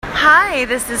Hi,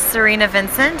 this is Serena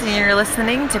Vincent, and you're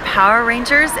listening to Power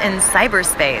Rangers in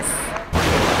Cyberspace.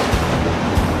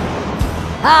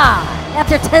 Ah,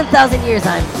 after 10,000 years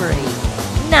I'm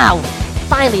free. Now,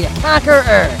 finally to conquer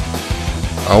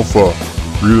Earth. Alpha,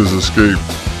 Rita's escaped.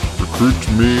 Recruit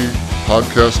me,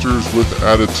 podcasters with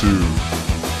attitude.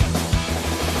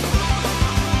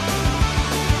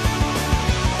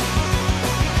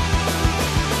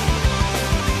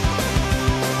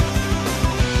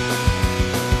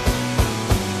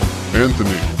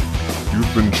 Anthony,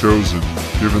 you've been chosen,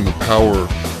 given the power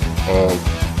of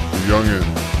the youngin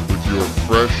with your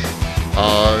fresh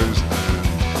eyes and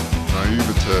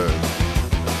naivete.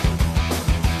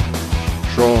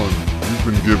 Sean, you've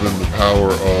been given the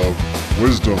power of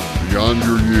wisdom beyond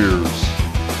your years.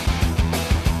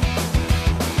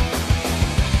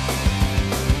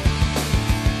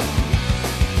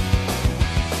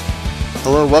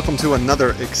 Hello, welcome to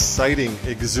another exciting,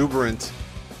 exuberant,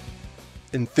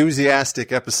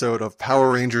 enthusiastic episode of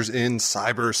Power Rangers in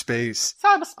Cyberspace.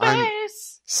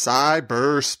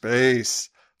 Cyberspace.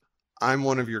 I'm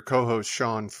one of your co-hosts,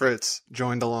 Sean Fritz,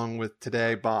 joined along with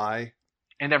today by...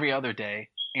 And every other day,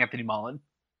 Anthony Mullen.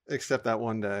 Except that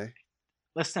one day.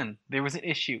 Listen, there was an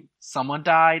issue. Someone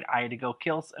died. I had to go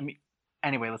kill...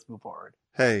 Anyway, let's move forward.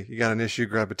 Hey, you got an issue,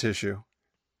 grab a tissue.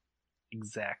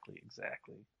 Exactly.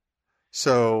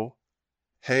 So,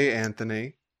 hey,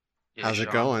 Anthony. Yeah, how's Sean.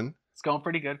 it going? It's going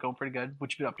pretty good.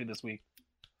 What you been up to this week?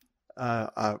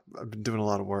 I've been doing a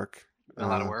lot of work. A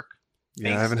lot of work? Yeah,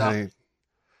 Bank I haven't stuff? had any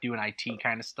Doing IT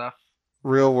kind of stuff?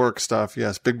 real work stuff.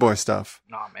 Yes, big boy stuff.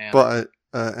 Oh, man. But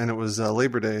and it was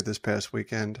Labor Day this past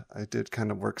weekend. I did kind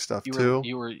of work stuff too.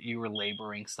 You were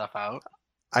laboring stuff out?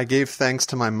 I gave thanks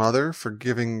to my mother for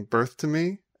giving birth to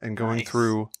me and going Nice.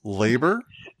 through labor.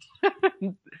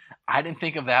 I didn't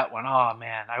think of that one. Oh,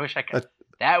 man. I wish I could.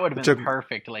 That would have joke- been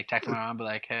perfect to text my mom and be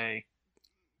like, hey,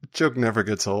 The joke never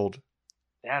gets old.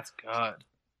 that's good.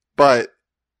 But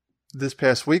this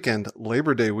past weekend,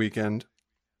 Labor Day weekend,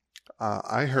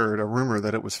 I heard a rumor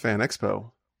that it was Fan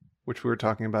Expo, which we were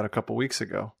talking about a couple weeks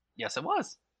ago. Yes, it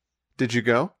was. Did you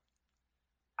go?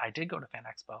 I did go to Fan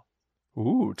Expo.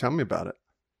 Ooh, tell me about it.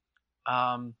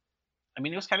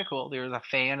 It was kind of cool. There was a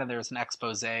fan and there was an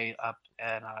expose up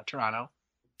in Toronto.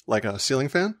 Like a ceiling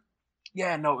fan?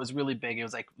 Yeah, no, it was really big. It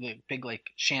was like the big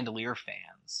chandelier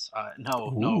fans. No,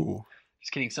 Ooh.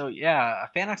 just kidding. So yeah, a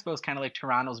Fan Expo is kind of like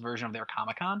Toronto's version of their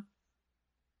Comic-Con.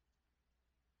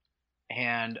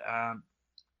 And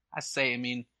I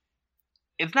say,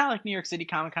 it's not like New York City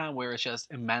Comic-Con where it's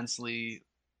just immensely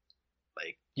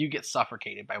you get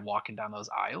suffocated by walking down those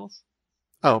aisles.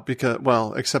 Oh,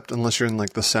 except unless you're in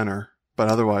like the center, but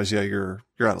otherwise, yeah, you're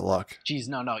out of luck. Geez,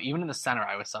 no, even in the center,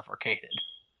 I was suffocated.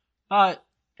 But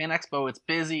Fan Expo, it's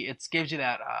busy. It gives you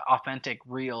that authentic,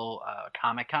 real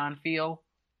Comic-Con feel.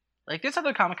 Like there's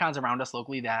other Comic-Cons around us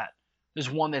locally that there's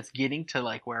one that's getting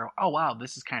to where, oh wow,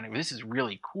 this is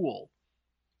really cool,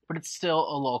 but it's still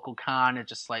a local con. It's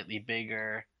just slightly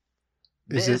bigger.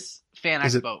 Fan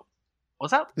Expo.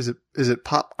 What's up? Is it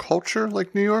pop culture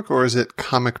like New York, or is it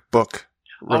comic book?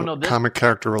 Comic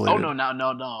character related. Oh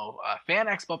no. Fan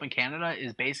Expo up in Canada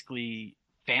is basically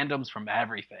fandoms from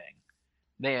everything.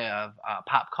 They have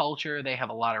pop culture. They have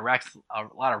a lot of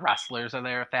wrestlers are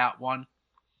there at that one.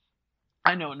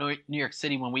 I know New York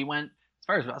City when we went, as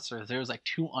far as wrestlers, there was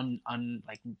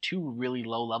two really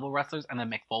low level wrestlers, and then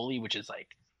Mick Foley, which is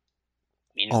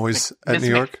always at New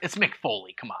York. It's Mick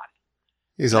Foley. Come on,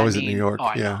 he's always at New York. Oh,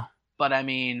 I yeah. know. But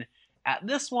at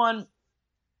this one,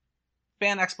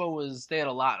 Fan Expo they had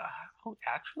a lot of. Oh,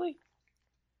 actually,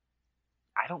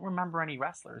 I don't remember any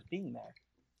wrestlers being there.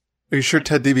 Are you sure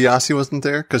Ted DiBiase wasn't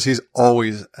there? Because he's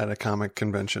always at a comic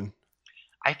convention.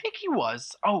 I think he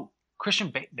was. Oh, Christian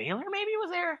Baylor maybe was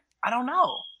there. I don't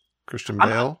know. Christian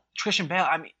Bale? Christian Bale.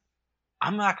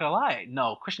 I'm not gonna lie.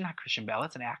 No, not Christian Bale.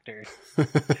 That's an actor.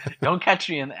 Don't catch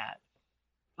me in that.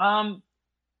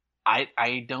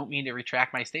 I don't mean to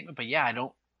retract my statement, but yeah, I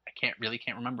can't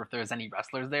remember if there was any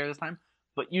wrestlers there this time.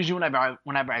 But usually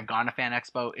whenever I've gone to Fan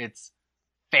Expo, it's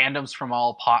fandoms from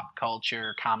all pop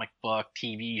culture, comic book,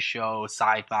 TV show,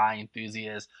 sci-fi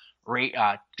enthusiasts,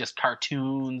 just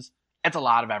cartoons. It's a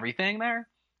lot of everything there.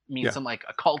 Some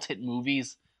occult hit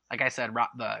movies. Like I said,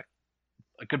 a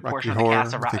good portion Rocky of the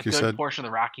Horror, cast, portion of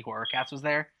the Rocky Horror cast was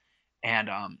there, and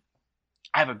I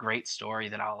have a great story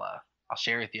that I'll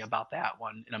share with you about that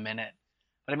one in a minute.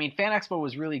 But Fan Expo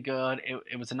was really good.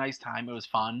 It was a nice time. It was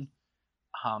fun.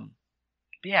 But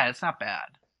yeah, it's not bad.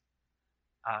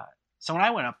 So when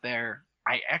I went up there,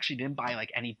 I actually didn't buy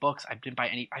any books. I didn't buy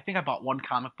any. I think I bought one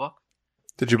comic book.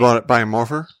 Did you buy a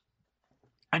Morpher?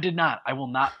 I did not. I will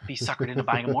not be suckered into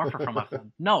buying a morpher from a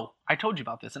film. No, I told you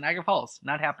about this in Niagara Falls.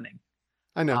 Not happening.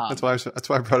 I know. That's why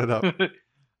I brought it up.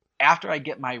 After I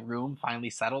get my room finally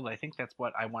settled, I think that's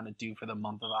what I want to do for the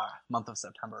month of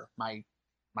September. My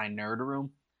nerd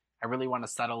room. I really want to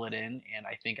settle it in, and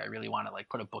I think I really want to like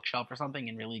put a bookshelf or something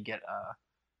and really get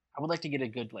I would like to get a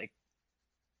good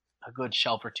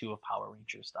shelf or two of Power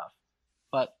Ranger stuff.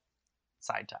 But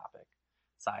side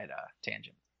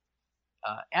tangent.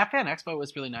 Fan Expo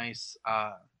was really nice.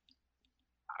 I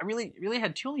really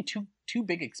had two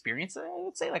big experiences. I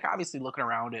would say, like, obviously looking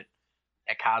around at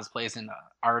cosplays and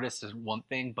artists is one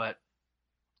thing, but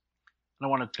I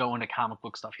don't want to go into comic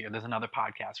book stuff here. There's another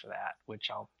podcast for that, which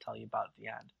I'll tell you about at the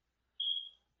end.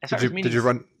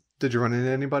 Did you run into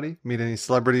anybody? Meet any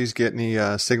celebrities? Get any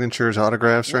signatures,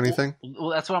 autographs, or anything? Well,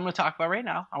 that's what I'm going to talk about right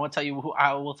now. I want to tell you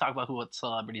what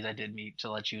celebrities I did meet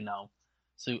to let you know.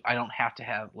 So I don't have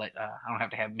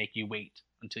to make you wait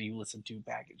until you listen to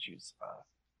Baggage Use.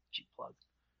 Cheap plug.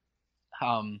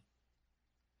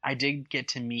 I did get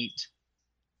to meet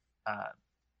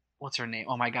what's her name?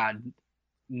 Oh my God,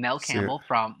 Nell Campbell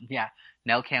from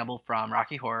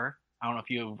Rocky Horror. I don't know if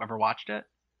you've ever watched it.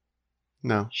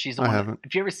 No, she's the one. I haven't.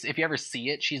 If you ever see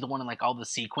it, she's the one in like all the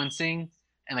sequencing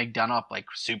and like done up like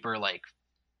super like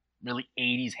really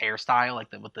 80s hairstyle, like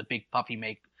with the big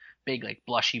puffy big like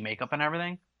blushy makeup and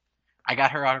everything. I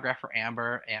got her autograph for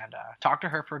Amber and talked to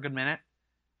her for a good minute.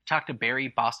 Talked to Barry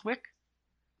Bostwick,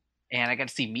 and I got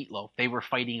to see Meatloaf. They were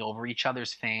fighting over each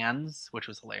other's fans, which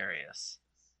was hilarious.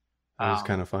 That was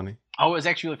kind of funny. Oh, it was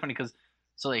actually really funny because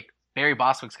Barry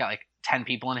Bostwick's got like 10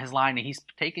 people in his line, and he's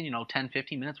taking 10,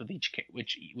 15 minutes with each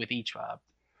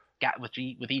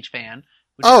fan.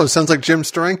 Sounds like Jim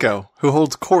Steranko, who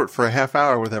holds court for a half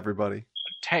hour with everybody.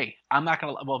 Hey, I'm not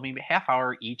gonna. Well, maybe half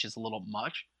hour each is a little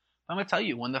much. I'm gonna tell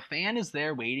you, when the fan is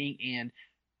there waiting, and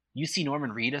you see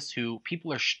Norman Reedus, who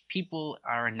people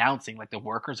are announcing, like the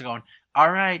workers are going,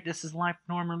 "All right, this is live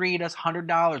Norman Reedus,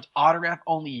 $100 autograph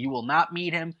only. You will not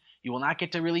meet him. You will not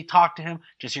get to really talk to him.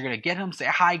 Just you're gonna get him, say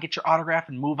hi, get your autograph,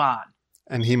 and move on."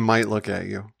 And he might look at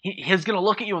you. He's gonna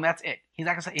look at you, and that's it. He's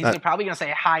not gonna say. He's probably gonna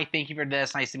say hi, thank you for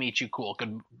this, nice to meet you, cool,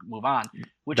 good, move on.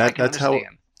 Which I can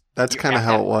understand. That's kind of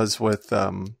how it was with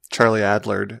Charlie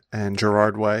Adler and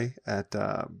Gerard Way at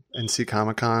NC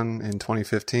Comic Con in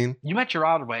 2015. You met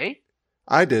Gerard Way?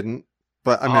 I didn't,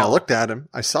 but I looked at him.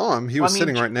 I saw him. He was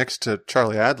sitting right next to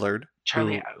Charlie Adler.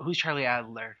 Who's Charlie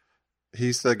Adler?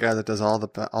 He's the guy that does all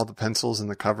the pencils and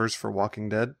the covers for Walking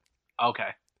Dead. Okay.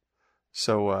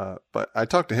 So, but I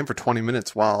talked to him for 20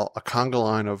 minutes while a conga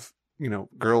line of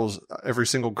girls, every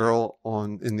single girl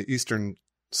in the eastern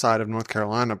side of North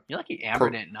Carolina. You're lucky Amber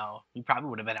didn't know. We probably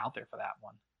would have been out there for that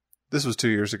one. This was 2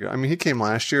 years ago. I mean, he came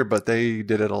last year, but they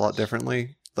did it a lot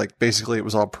differently. Like, basically, it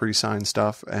was all pre-signed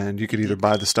stuff, and you could either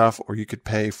buy the stuff or you could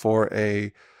pay for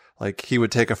he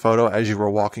would take a photo as you were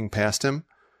walking past him.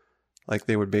 Like,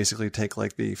 they would basically take,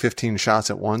 like, the 15 shots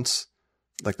at once,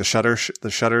 like the shutter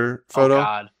photo. Oh,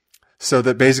 God. So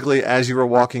that basically, as you were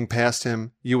walking past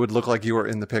him, you would look like you were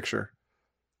in the picture.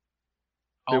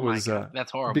 Oh, my God.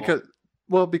 That's horrible.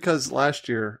 Because last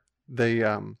year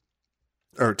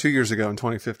or 2 years ago in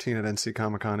 2015 at NC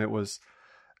Comic Con, it was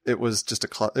just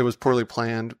it was poorly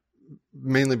planned,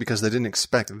 mainly because they didn't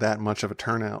expect that much of a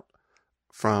turnout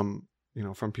from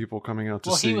people coming out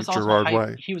to see Gerard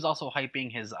Way. He was also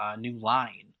hyping his new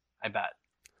line, I bet.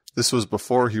 This was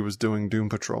before he was doing Doom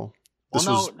Patrol.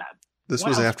 This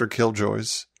was after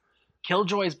Killjoys.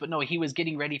 Killjoys, but no, he was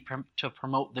getting ready to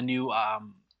promote the new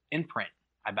imprint,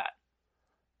 I bet.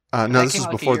 No, this was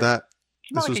before that.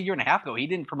 Came out like a year and a half ago. He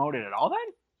didn't promote it at all then?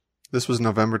 This was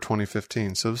November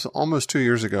 2015, so it was almost 2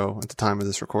 years ago at the time of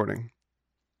this recording.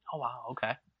 Oh, wow,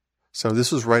 okay. So this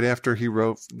was right after he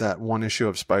wrote that one issue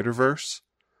of Spider-Verse,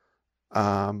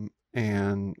 and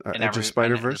Edge of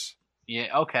Spider-Verse.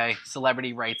 Yeah, okay.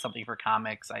 Celebrity writes something for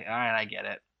comics. All right, I get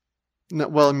it. No,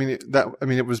 well, I mean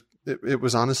it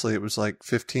was honestly, it was like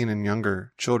 15 and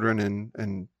younger children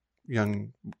and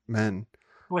young men.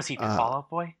 Was he Fall Out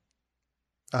Boy?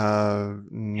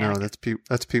 No, that's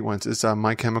Pete Wentz. It's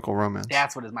My Chemical Romance.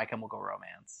 That's what is My Chemical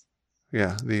Romance.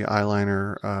 Yeah, the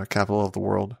eyeliner capital of the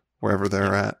world, wherever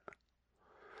they're at.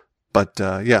 But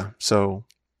yeah, so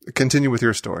continue with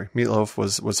your story. Meatloaf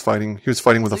was fighting. He was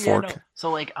fighting with a fork. No.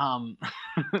 So like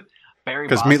Barry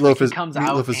because Meatloaf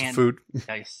is food.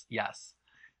 Yes.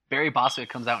 Barry Bostwick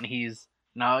comes out and he's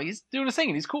doing his thing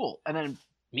and he's cool. And then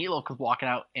Meatloaf comes walking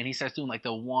out and he starts doing like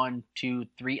the 1, 2,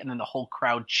 3, and then the whole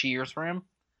crowd cheers for him.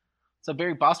 So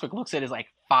Barry Bostwick looks at his like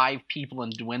 5 people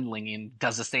and dwindling and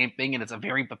does the same thing, and it's a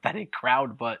very pathetic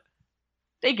crowd, but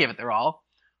they give it their all.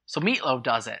 So Meatloaf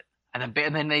does it. and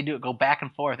then they go back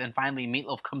and forth, and finally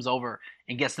Meatloaf comes over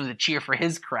and gets them to cheer for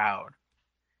his crowd.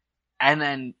 And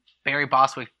then Barry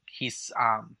Bostwick, he's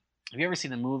have you ever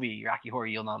seen the movie Rocky Horror?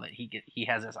 You'll know that he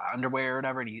has his underwear or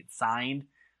whatever, and he gets signed,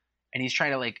 and he's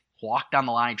trying to like walk down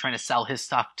the line trying to sell his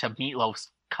stuff to Meatloaf's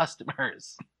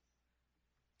customers.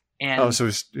 And so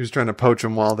he was trying to poach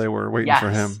them while they were waiting for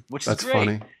him. Which That's is great.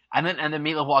 funny. And then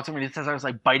Meatloaf walks over and he says, "I was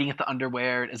like biting at the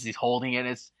underwear as he's holding it."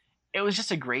 It was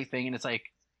just a great thing, and it's like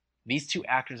these two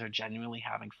actors are genuinely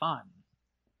having fun.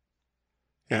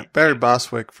 Yeah, Barry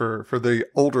Bostwick for the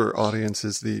older audience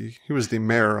he was the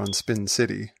mayor on Spin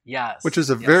City. Yes, which is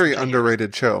a very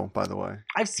underrated show, by the way.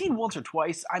 I've seen once or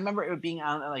twice. I remember it being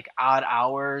on like odd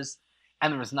hours,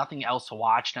 and there was nothing else to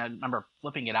watch. And I remember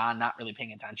flipping it on, not really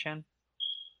paying attention.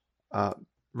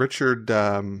 Richard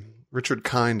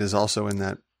Kind is also in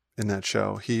that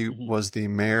show. He was the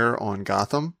mayor on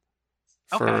Gotham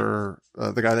for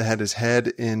the guy that had his head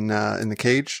in the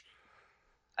cage.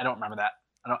 I don't remember that.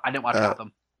 I didn't watch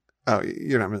Gotham. Oh,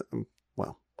 you're not.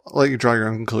 Well, I'll let you draw your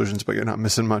own conclusions, but you're not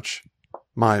missing much,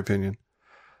 my opinion.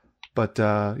 But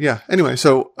yeah. Anyway,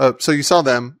 so you saw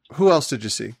them. Who else did you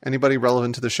see? Anybody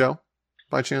relevant to the show,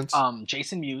 by chance?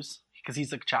 Jason Mewes, because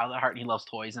he's a child at heart and he loves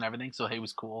toys and everything, so he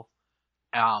was cool.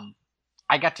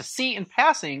 I got to see in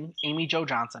passing Amy Jo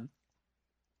Johnson.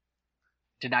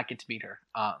 Did not get to meet her.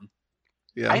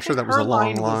 Yeah, I'm sure that was a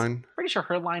long line. Pretty sure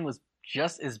her line was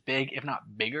just as big, if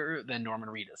not bigger, than Norman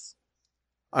Reedus.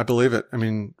 I believe it. I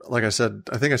mean, like I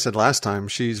think I said last time,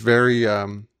 she's very,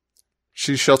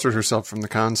 she sheltered herself from the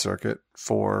con circuit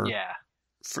for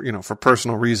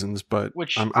personal reasons, but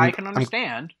which I can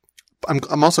understand.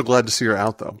 I'm also glad to see her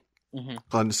out though. Mm-hmm.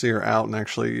 Glad to see her out and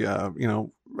actually,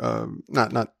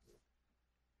 not.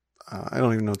 I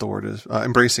don't even know what the word is.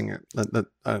 Embracing it.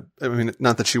 I mean,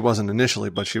 not that she wasn't initially,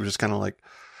 but she was just kind of like,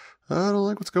 I don't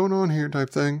like what's going on here type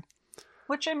thing.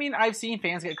 Which, I mean, I've seen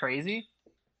fans get crazy,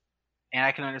 and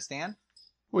I can understand.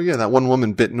 Well, yeah, that one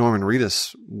woman bit Norman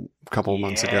Reedus a couple of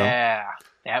months ago. Yeah,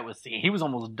 he was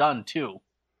almost done, too.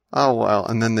 Oh, well,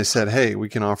 and then they said, hey, we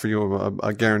can offer you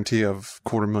a guarantee of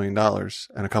 $250,000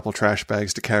 and a couple trash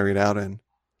bags to carry it out in.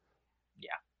 Yeah.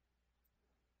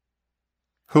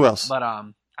 Who else? But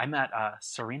I met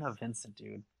Serena Vincent,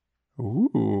 dude.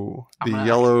 Ooh, the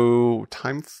yellow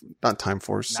not Time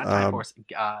Force. Not Time Force,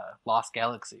 Lost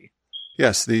Galaxy.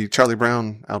 Yes, the Charlie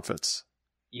Brown outfits.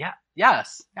 Yeah,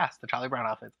 yes, the Charlie Brown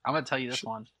outfits. I'm going to tell you this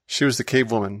one. She was the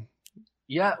cave woman.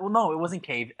 Yeah, well, no, it wasn't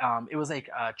cave. It was like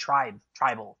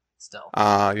tribal still.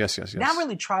 Yes. Not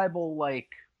really tribal like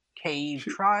cave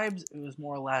tribes. It was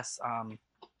more or less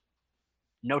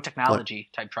no technology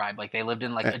type tribe. Like they lived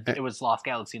in it was Lost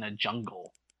Galaxy in a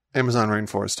jungle. Amazon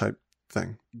rainforest type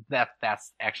thing.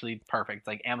 That's actually perfect. It's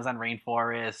like Amazon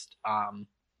rainforest.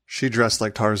 She dressed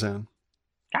like Tarzan.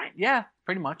 Yeah,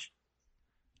 pretty much.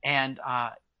 And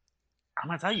I'm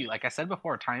gonna tell you, like I said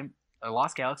before,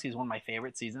 Lost Galaxy is one of my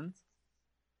favorite seasons.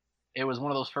 It was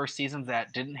one of those first seasons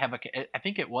that didn't have I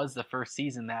think it was the first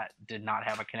season that did not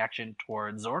have a connection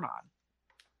towards Zordon.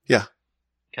 Yeah.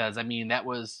 Because, I mean, that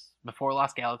was before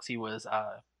Lost Galaxy was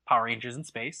Power Rangers in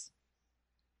Space.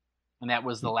 And that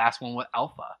was the last one with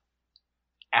Alpha.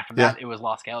 After that, it was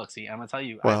Lost Galaxy. I'm going to tell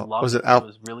you, I loved it. It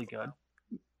was really good.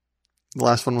 The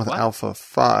last one with Alpha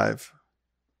 5.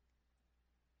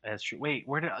 That's true. Wait,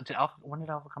 when did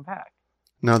Alpha come back?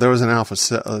 No, there was an Alpha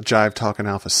Jive talking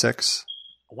Alpha 6.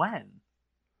 When?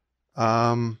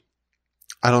 I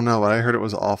don't know, but I heard it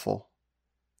was awful.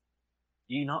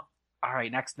 You know, all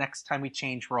right. Next time we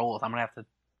change roles, I'm gonna have to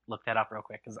look that up real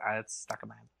quick because it's stuck in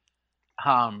my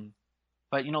head.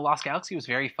 But Lost Galaxy was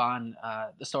very fun.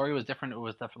 The story was different. It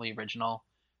was definitely original.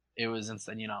 It was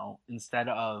instead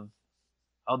of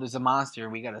there's a monster,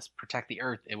 we gotta protect the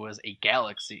Earth. It was a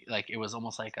galaxy. Like it was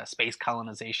almost like a space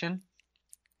colonization.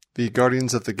 The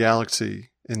Guardians of the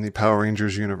Galaxy in the Power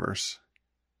Rangers universe.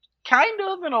 Kind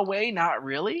of, in a way, not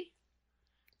really.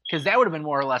 Because that would have been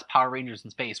more or less Power Rangers in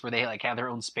space, where they had their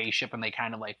own spaceship and they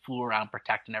kind of flew around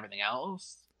protecting everything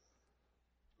else.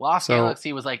 Lost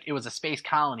Galaxy was it was a space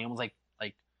colony. It was like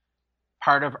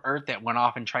part of Earth that went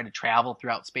off and tried to travel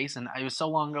throughout space. And it was so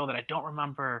long ago that I don't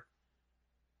remember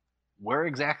where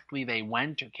exactly they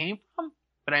went or came from.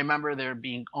 But I remember there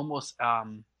being almost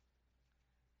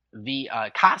the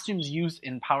costumes used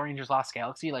in Power Rangers Lost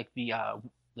Galaxy, like the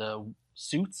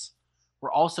suits,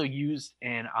 were also used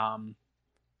in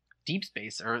Deep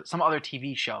Space or some other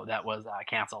TV show that was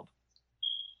canceled.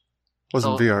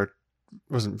 Wasn't VR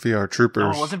Troopers?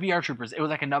 No, it wasn't VR Troopers. It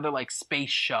was another space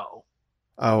show.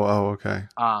 Oh, okay.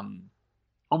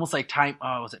 Almost like Time.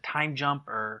 Was it Time Jump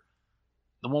or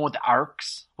the one with the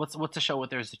arcs? What's the show with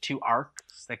there's the two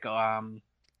arcs that go?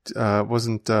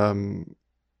 wasn't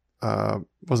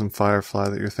Firefly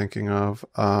that you're thinking of.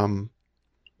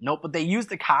 Nope, but they used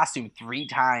the costume 3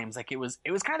 times. Like it was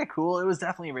kind of cool. It was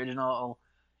definitely original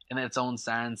in its own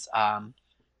sense.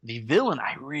 The villain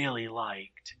I really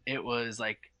liked. It was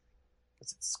like,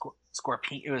 was it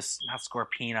Scorpina? It was not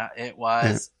Scorpina. It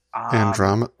was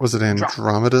Andromeda. Was it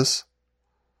Andromedas?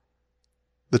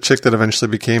 The chick that eventually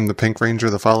became the Pink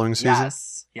Ranger the following season?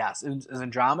 Yes. It was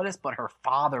Andromedas, but her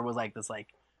father was like this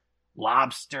like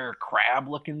lobster crab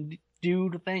looking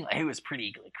dude thing. Like, it was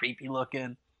pretty like, creepy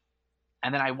looking.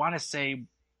 And then I want to say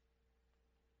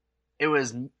it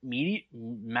was the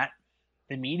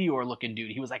Meteor looking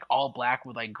dude. He was like all black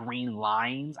with like green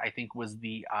lines. I think was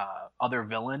the other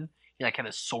villain. He like had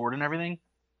a sword and everything.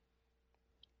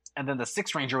 And then the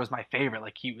Sixth Ranger was my favorite.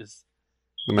 Like he was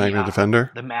the Magna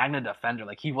Defender. The Magna Defender.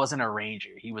 Like he wasn't a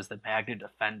Ranger. He was the Magna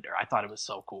Defender. I thought it was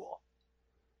so cool.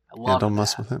 I love. Don't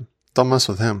mess with him. Don't mess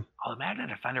with him. Oh, the Magna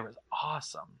Defender was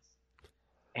awesome.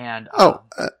 And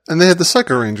and they had the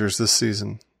Psycho Rangers this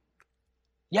season.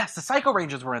 Yes, the Psycho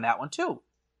Rangers were in that one too.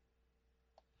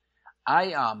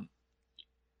 I'm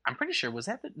pretty sure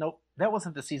that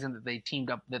wasn't the season that they teamed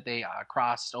up, that they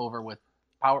crossed over with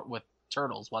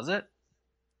Turtles, was it?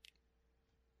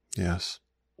 Yes.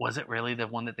 Was it really the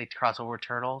one that they crossed over with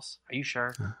Turtles? Are you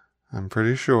sure? I'm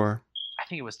pretty sure. I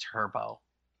think it was Turbo.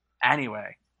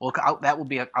 Anyway, well,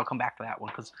 I'll come back to that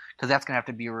one because that's gonna have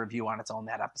to be a review on its own,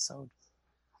 that episode.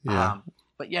 Yeah.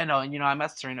 But yeah, no, and I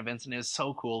met Serena Vincent. It was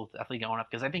so cool, definitely going up,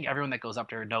 because I think everyone that goes up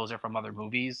to her knows her from other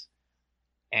movies.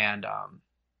 And,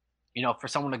 for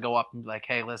someone to go up and be like,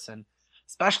 hey, listen,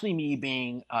 especially me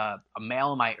being a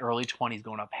male in my early 20s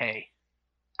going up, hey,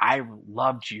 I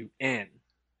loved you in.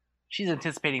 She's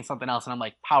anticipating something else, and I'm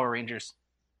like, Power Rangers,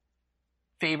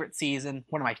 favorite season,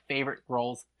 one of my favorite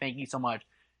roles, thank you so much.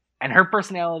 And her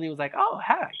personality was like, oh,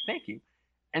 hi, thank you.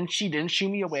 And she didn't shoo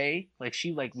me away.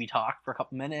 We talked for a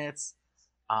couple minutes.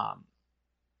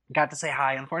 Got to say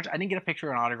hi. Unfortunately, I didn't get a picture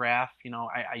or an autograph.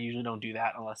 I usually don't do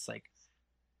that unless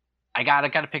I got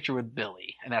a picture with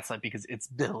Billy, and that's because it's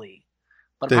Billy.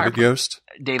 But David Yost?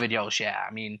 David Yost, yeah.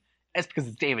 I mean, it's because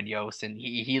it's David Yost, and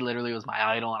he literally was my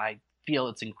idol, and I feel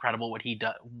it's incredible what he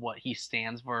does, what he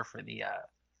stands for the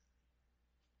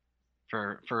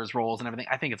for his roles and everything.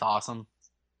 I think it's awesome.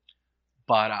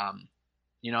 But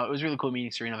it was really cool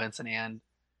meeting Serena Vincent, and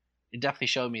it definitely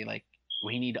showed me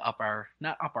we need to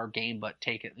not up our game, but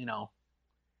take it,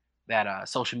 that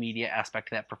social media aspect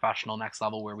to that professional next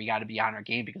level where we got to be on our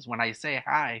game. Because when I say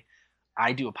hi,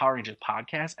 I do a Power Rangers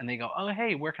podcast, and they go, oh,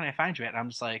 hey, where can I find you at? And I'm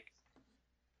just like,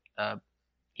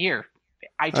 here,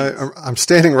 iTunes. I'm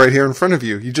standing right here in front of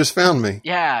you. You just found me.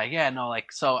 Yeah, no,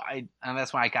 and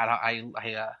that's why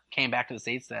I came back to the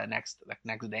States the next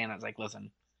day, and I was like,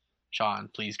 listen, Sean,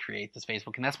 please create this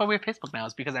Facebook. And that's why we have Facebook now,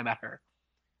 is because I met her.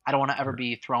 I don't want to ever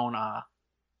be thrown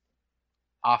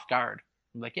off guard.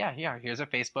 I'm like, yeah, here's our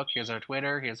Facebook, here's our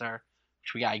Twitter,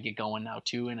 which we gotta get going now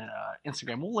too, and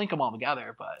Instagram. We'll link them all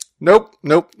together, but Nope.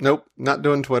 Not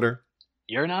doing Twitter.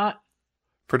 You're not?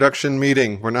 Production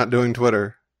meeting. We're not doing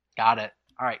Twitter. Got it.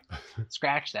 All right.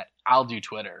 Scratch that. I'll do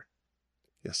Twitter.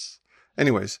 Yes.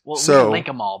 Anyways, we can link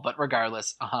them all, but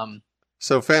regardless,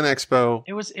 so Fan Expo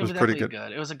it was pretty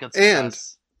good. It was a good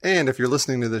success. And if you're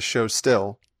listening to this show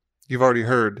still, you've already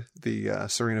heard the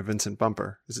Serena Vincent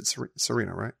bumper. Is it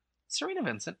Serena, right? Serena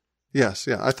Vincent. Yes,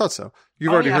 yeah, I thought so.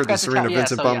 You've already heard the Serena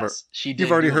Vincent bumper. Yes, she did.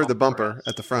 You've already heard the bumper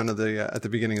at the front of at the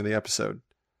beginning of the episode.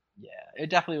 Yeah, it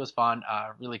definitely was fun.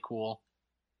 Really cool.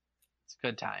 It's a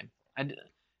good time. And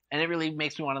it really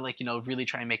makes me want to really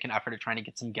try and make an effort at trying to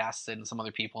get some guests and some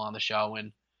other people on the show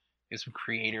and get some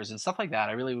creators and stuff like that.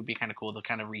 I really would be kind of cool to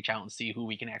kind of reach out and see who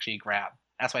we can actually grab.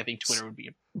 That's why I think Twitter would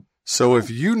be. So if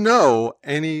you know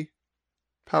any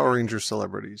Power Ranger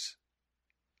celebrities,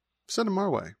 send them our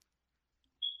way.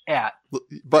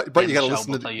 But you got to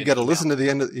listen to you got to listen to the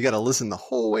end. You got to listen the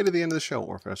whole way to the end of the show,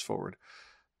 or fast forward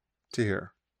to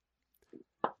here.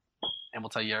 And we'll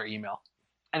tell you our email.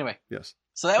 Anyway. Yes.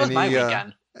 So that was my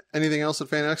weekend. Anything else at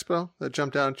Fan Expo that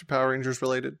jumped out at you, Power Rangers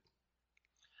related?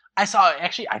 I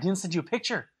didn't send you a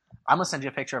picture. I'm going to send you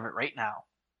a picture of it right now.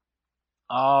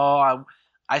 Oh,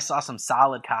 I saw some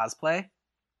solid cosplay.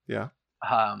 Yeah.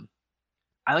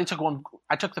 I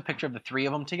took the picture of the 3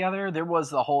 of them together. There was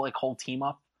the whole team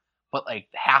up, but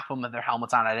half of them had their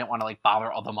helmets on. I didn't want to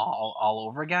bother them all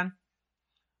over again.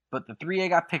 But the 3 I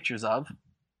got pictures of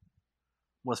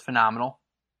was phenomenal.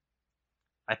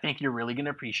 I think you're really going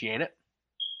to appreciate it.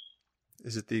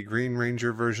 Is it the Green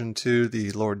Ranger version 2, the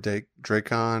Lord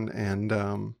Dracon,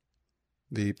 and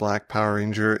the Black Power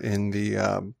Ranger in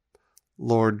the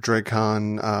Lord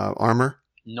Dracon armor?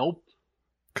 Nope.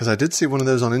 Because I did see one of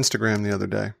those on Instagram the other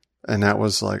day, and that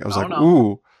was like, I was no.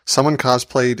 ooh, someone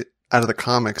cosplayed out of the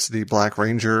comics the Black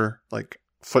Ranger, like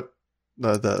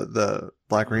the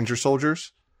Black Ranger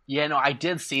soldiers. Yeah, no, I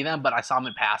did see them, but I saw them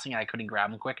in passing and I couldn't grab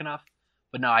them quick enough.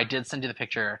 But no, I did send you the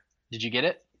picture. Did you get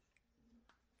it?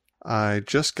 I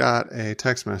just got a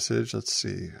text message. Let's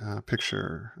see,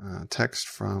 picture, text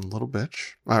from Little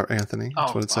Bitch, or Anthony.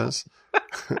 That's what it says.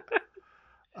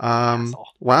 Wow.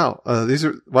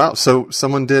 Wow. So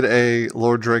someone did a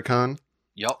Lord Dracon.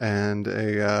 Yep. And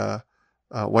a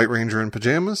White Ranger in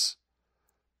pajamas.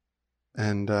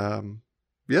 And,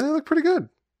 yeah, they look pretty good.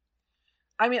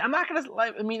 I mean, I'm not gonna.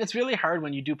 It's really hard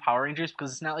when you do Power Rangers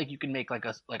because it's not like you can make like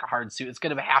a hard suit. It's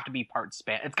gonna have to be part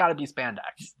It's got to be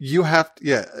spandex. You have to,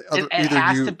 yeah. It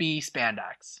has to be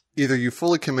spandex. Either you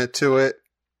fully commit to it,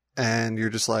 and you're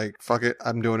just like, fuck it,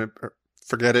 I'm doing it. Or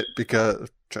forget it because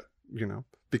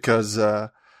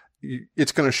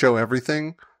it's gonna show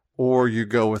everything, or you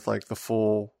go with like the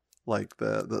full, like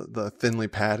the thinly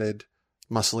padded,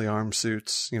 muscly arm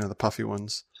suits. The puffy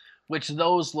ones. Which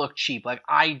those look cheap. Like,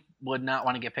 I would not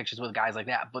want to get pictures with guys like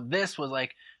that. But this was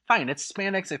like, fine, it's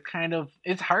spandex.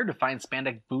 It's hard to find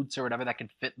spandex boots or whatever that can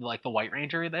fit like the White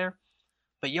Ranger there.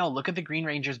 But look at the Green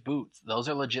Ranger's boots. Those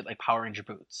are legit like Power Ranger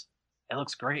boots. It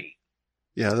looks great.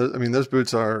 Yeah, those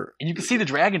boots are... And you can see the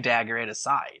Dragon Dagger at his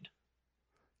side.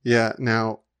 Yeah,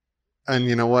 now, and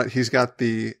you know what? He's got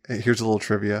here's a little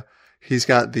trivia. He's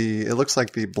got it looks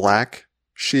like the black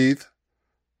sheath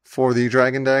for the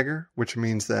Dragon Dagger, which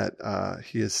means that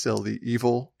he is still the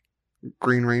evil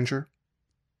Green Ranger.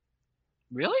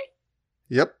 Really?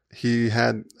 Yep, he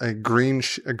had a green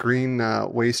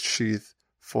waist sheath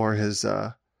for his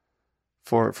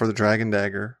for the Dragon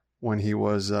Dagger when he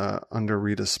was under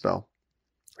Rita's spell.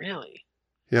 Really?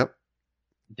 Yep.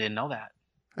 Didn't know that.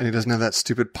 And he doesn't have that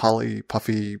stupid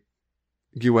puffy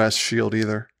U.S. shield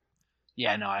either.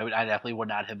 Yeah, no, I definitely would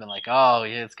not have been like, oh,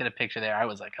 yeah, let's get a picture there. I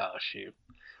was like, oh, shoot.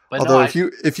 But although if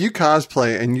you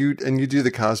cosplay and you do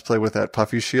the cosplay with that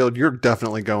puffy shield, you're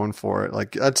definitely going for it.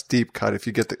 Like, that's deep cut. If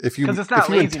you because it's not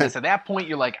laziness at that point.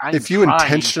 You're like, if you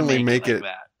intentionally make it,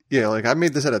 that. Yeah, like I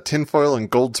made this out of tinfoil and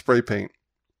gold spray paint.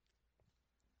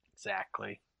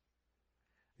 Exactly.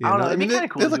 Yeah, I don't know. It'd be kind of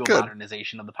cool to do a good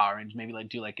modernization of the Power Rangers. Maybe like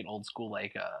do like an old school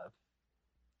like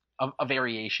a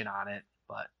variation on it,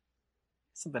 but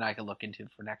something I could look into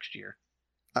for next year.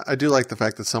 I do like the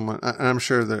fact that someone, and I'm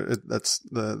sure that's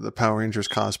the Power Rangers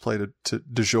cosplay to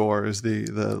du jour is the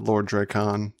Lord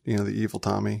Dracon, the evil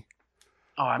Tommy.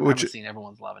 Oh, I'm seeing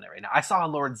everyone's loving it right now. I saw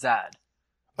Lord Zed.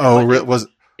 Oh, was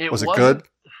it good?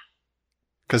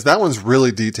 Because that one's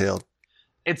really detailed.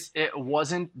 It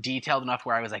wasn't detailed enough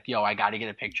where I was like, yo, I got to get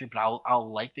a picture, but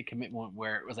I'll like the commitment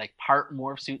where it was like part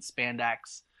morph suit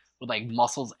spandex with like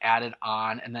muscles added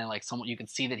on, and then like you could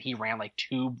see that he ran like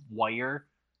tube wire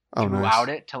throughout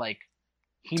it to like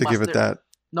give it that.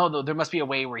 No, there must be a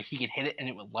way where he could hit it and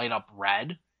it would light up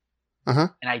red. Uh-huh.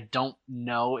 And I don't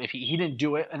know if he didn't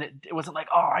do it, and it wasn't like,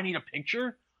 oh, I need a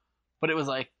picture, but it was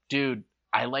like, dude,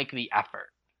 I like the effort.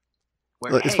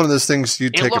 Where, it's one of those things you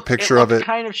take a picture of it.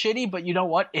 Kind of shitty, but you know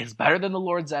what? It's better than the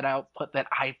Lord Zed output that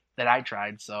I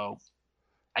tried, so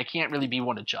I can't really be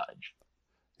one to judge.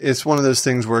 It's one of those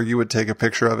things where you would take a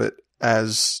picture of it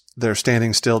as they're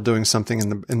standing still doing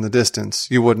something in the distance.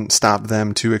 You wouldn't stop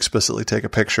them to explicitly take a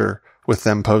picture with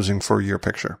them posing for your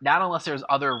picture. Not unless there's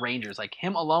other Rangers. Like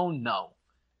him alone, no.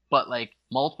 But like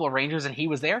multiple Rangers and he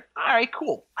was there, all right,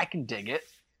 cool. I can dig it.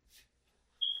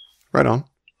 Right on.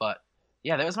 But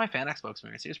yeah, that was my Fan Expo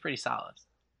experience. It was pretty solid.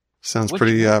 Sounds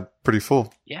pretty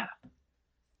full. Yeah.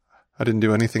 I didn't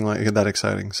do anything like that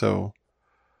exciting, so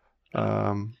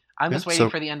I'm just waiting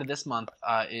for the end of this month.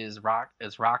 Is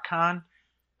RockCon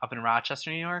up in Rochester,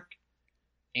 New York,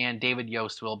 and David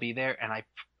Yost will be there, and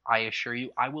I assure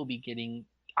you, I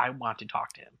want to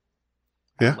talk to him.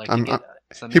 Yeah,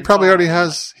 he probably already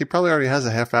has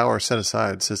a half hour set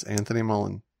aside. It says Anthony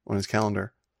Mullen on his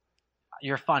calendar.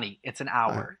 You're funny. It's an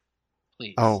hour.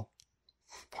 Please. Oh,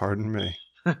 pardon me.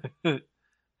 All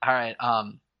right.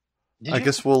 I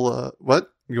guess we'll.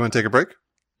 What? You want to take a break?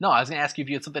 No, I was going to ask you if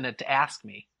you had something to ask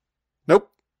me.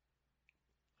 Nope.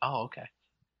 Oh, okay.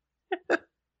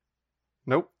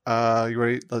 Nope. You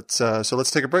ready? Let's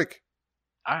take a break.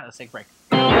 All right, let's take a break.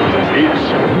 It's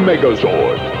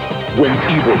Megazord. When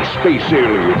evil space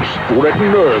aliens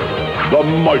threaten Earth, the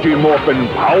Mighty Morphin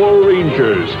Power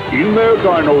Rangers, in their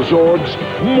Dinozords,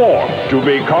 morph to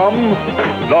become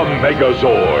the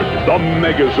Megazord. The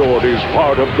Megazord is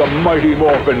part of the Mighty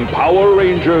Morphin Power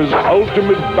Rangers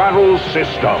Ultimate Battle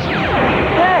System.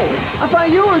 Hey, I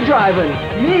thought you were driving.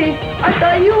 Me? I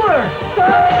thought you were.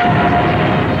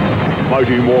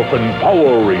 Mighty Morphin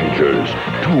Power Rangers,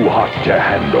 too hot to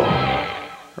handle.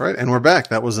 All right, and we're back.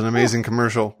 That was an amazing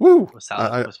commercial. Woo! It was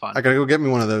solid. It was fun. I gotta go get me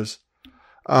one of those.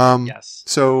 Yes.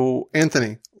 So,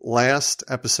 Anthony, last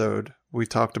episode we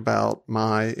talked about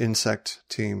my insect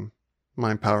team,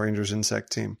 my Power Rangers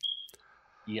insect team.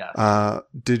 Yes.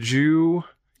 Did you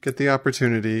get the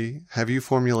opportunity? Have you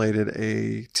formulated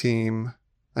a team,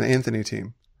 an Anthony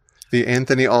team, the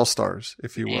Anthony All Stars,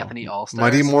 if you will? Anthony All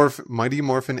Stars. Mighty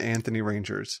Morphin Anthony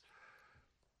Rangers.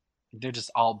 They're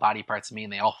just all body parts of me,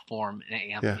 and they all form an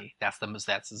Anthony. Yeah. That's the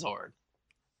Zord.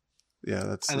 Yeah,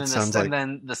 that's. And it then sounds like. And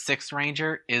then the Sixth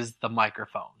Ranger is the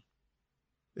microphone.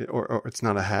 Or it's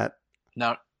not a hat.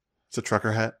 No, It's a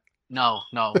trucker hat. no.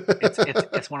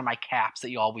 It's one of my caps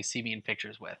that you always see me in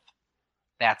pictures with.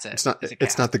 That's it. It's not. a It's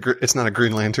cap. It's not a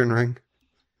Green Lantern ring.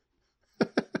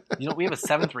 You know, we have a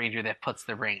Seventh Ranger that puts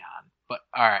the ring on. But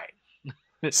all right.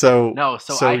 So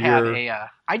So I have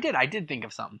I did think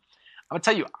of something. I'm gonna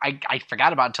tell you, I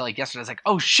forgot about it until like yesterday. I was like,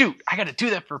 oh shoot, I got to do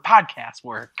that for podcast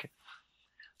work.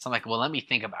 So I'm like, well, let me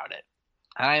think about it.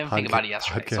 And I didn't think about it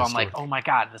yesterday. So I'm like, work. oh my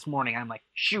god, this morning I'm like,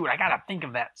 shoot, I gotta think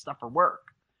of that stuff for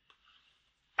work.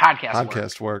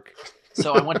 Podcast work. work.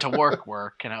 So I went to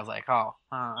work, and I was like,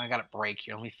 I got a break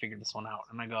here. Let me figure this one out.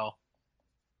 And I go,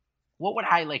 what would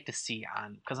I like to see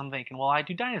on? Because I'm thinking, well, I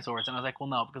do dinosaurs. And I was like, well,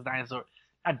 no, because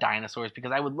not dinosaurs,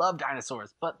 because I would love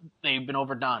dinosaurs, but they've been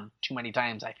overdone too many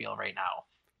times, I feel, right now.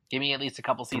 Give me at least a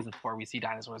couple seasons before we see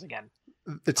dinosaurs again.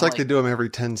 It's like they do them every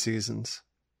 10 seasons.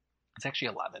 It's actually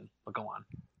 11, but go on.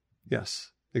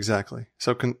 Yes, exactly.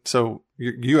 So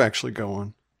you actually go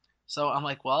on. So I'm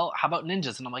like, well, how about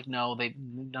ninjas? And I'm like, no, they've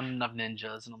done enough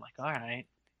ninjas. And I'm like, all right.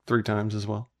 3 times as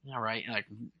well. All right. And like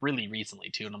really recently,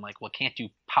 too. And I'm like, well, can't do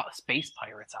space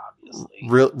pirates, obviously.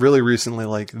 Really recently,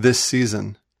 like this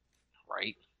season.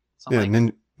 Right. So I'm Yeah,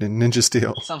 like, Ninja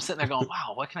Steel. so I'm sitting there going,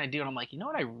 wow, what can I do? And I'm like, you know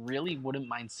what I really wouldn't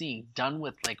mind seeing done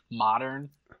with like modern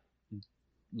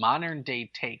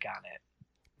day take on it.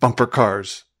 Bumper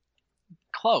cars.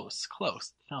 Close.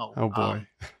 No. Oh boy.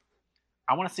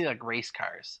 I want to see like race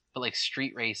cars, but like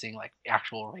street racing, like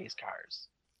actual race cars.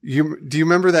 Do you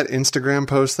remember that Instagram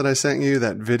post that I sent you,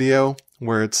 that video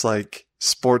where it's like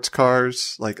sports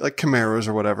cars, like Camaros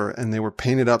or whatever, and they were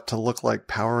painted up to look like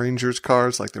Power Rangers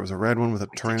cars? Like there was a red one with a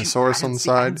Tyrannosaurus on the I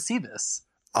side. didn't see this.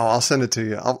 Oh, I'll send it to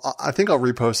you. I think I'll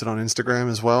repost it on Instagram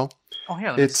as well. Oh,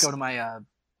 here, let me just go to my.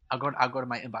 I'll go to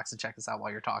my inbox and check this out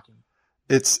while you're talking.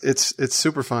 It's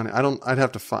super fun. I'd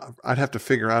have to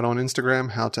figure out on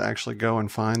Instagram how to actually go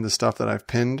and find the stuff that I've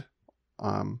pinned.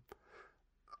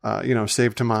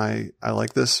 Saved to my I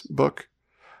like this book.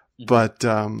 Mm-hmm. But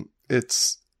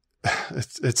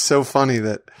it's so funny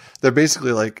that they're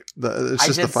basically like it's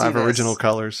just the 5 original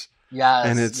colors. Yes,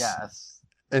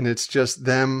 and it's just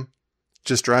them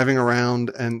just driving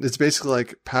around, and it's basically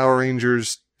like Power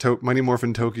Rangers Mighty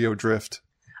Morphin Tokyo Drift.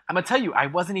 I'm gonna tell you, I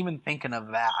wasn't even thinking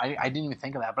of that. I didn't even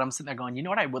think of that, but I'm sitting there going, you know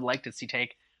what I would like to see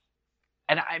take?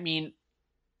 And I mean,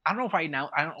 I don't know if I don't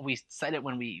know if we said it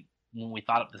when we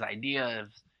thought up this idea of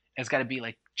it's got to be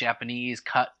like Japanese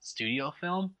cut studio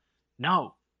film.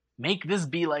 No, make this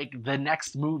be like the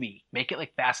next movie. Make it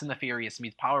like Fast and the Furious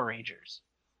meets Power Rangers.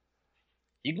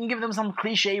 You can give them some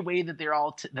cliche way that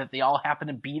they all happen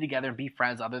to be together and be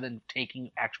friends, other than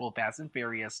taking actual Fast and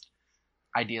Furious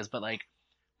ideas, but like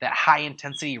that high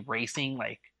intensity racing,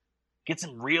 like get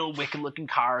some real wicked looking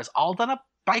cars, all done up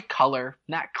by color,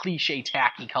 not cliche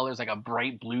tacky colors like a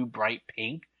bright blue, bright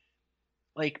pink.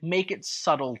 Like make it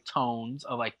subtle tones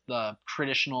of like the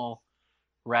traditional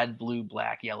red, blue,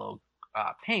 black, yellow,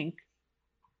 pink,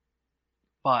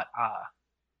 but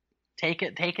take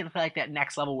it to like that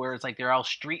next level where it's like they're all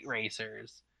street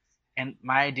racers. And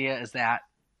my idea is that,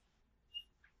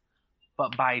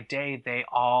 but by day they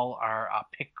all are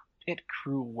pit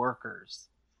crew workers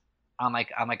on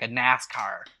like a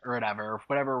NASCAR or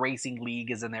whatever racing league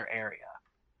is in their area.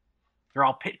 They're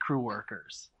all pit crew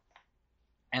workers.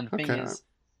 And the thing is,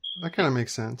 that kind of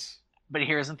makes sense. But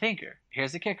here's the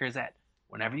kicker is that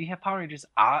whenever you have Power Rangers,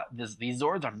 these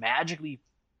Zords are magically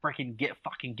freaking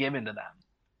given to them.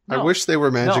 I wish they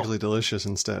were magically delicious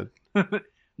instead.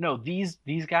 No, these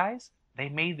guys, they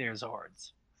made their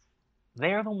Zords.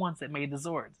 They're the ones that made the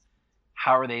Zords.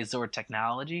 How are they Zord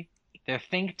technology? Their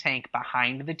think tank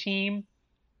behind the team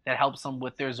that helps them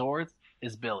with their Zords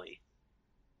is Billy.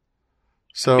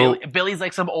 So Billy's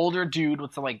like some older dude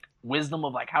with some like wisdom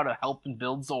of like how to help and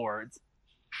build Zords,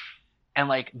 and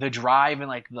like the drive and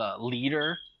like the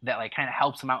leader that like kind of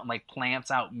helps him out and like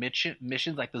plants out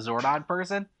missions like the Zordon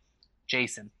person.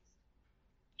 Jason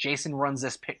runs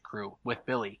this pit crew with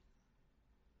Billy.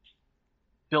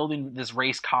 building this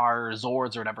race car or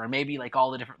Zords or whatever, and maybe like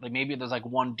all the different, like maybe there's like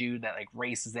one dude that like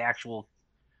races the actual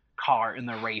car in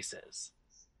the races,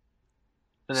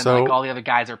 but then So- like all the other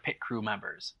guys are pit crew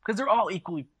members because they're all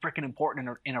equally freaking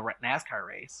important in a NASCAR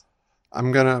race.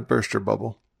 I'm going to burst your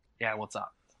bubble. Yeah, what's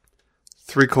up?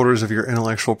 3/4 of your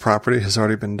intellectual property has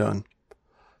already been done.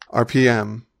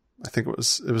 RPM, I think it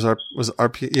was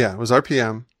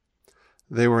RPM.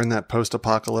 They were in that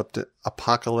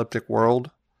post-apocalyptic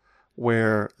world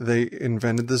where they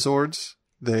invented the Zords.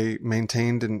 They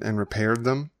maintained and repaired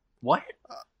them. What?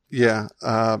 Yeah.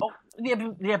 Oh,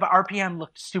 yeah, but RPM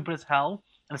looked stupid as hell,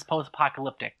 and it's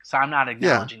post-apocalyptic, so I'm not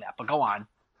acknowledging that. But go on.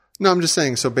 No, I'm just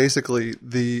saying. So basically,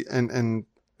 the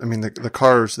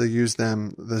cars, they use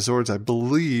them. The Zords, I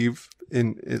believe,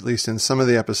 at least in some of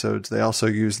the episodes, they also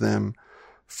use them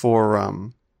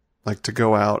for like to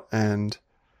go out and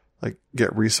like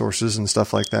get resources and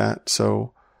stuff like that.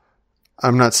 So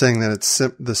I'm not saying that it's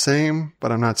the same,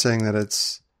 but I'm not saying that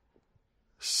it's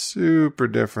super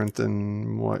different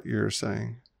than what you're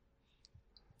saying.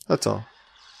 That's all.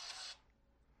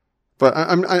 But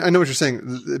I know what you're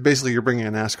saying. Basically, you're bringing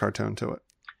a NASCAR tone to it.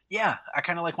 Yeah, I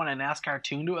kind of like when a NASCAR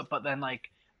tune to it, but then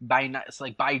like by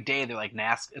day they're like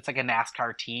it's like a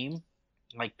NASCAR team,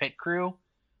 like pit crew,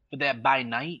 but that by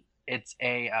night it's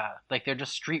a like they're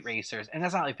just street racers, and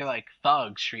that's not like they're like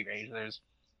thug street racers.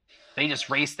 They just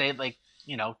race. They like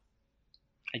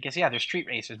I guess they're street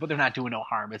racers, but they're not doing no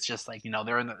harm. It's just like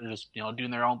they're just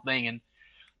doing their own thing. And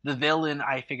the villain,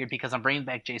 I figured, because I'm bringing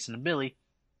back Jason and Billy.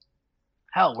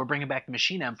 Hell, we're bringing back the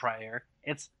Machine Empire.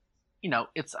 It's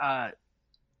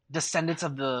descendants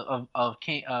of the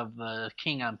King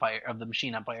Empire, of the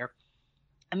Machine Empire,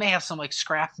 and they have some like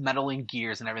scrap metal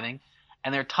gears and everything,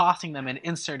 and they're tossing them and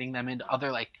inserting them into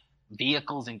other like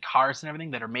vehicles and cars and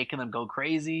everything that are making them go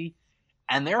crazy.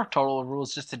 And their total rule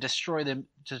is just to destroy them.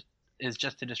 Just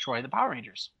to destroy the Power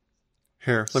Rangers.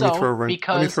 Here, let me throw a wrench.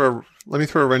 Let me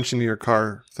throw a wrench into your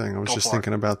car thing. I was just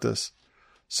thinking about this.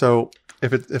 So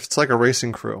if it's like a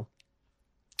racing crew,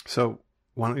 so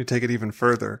why don't you take it even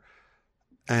further?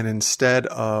 And instead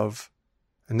of,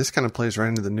 and this kind of plays right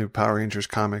into the new Power Rangers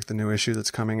comic, the new issue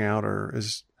that's coming out or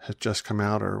has just come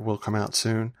out or will come out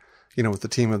soon, with the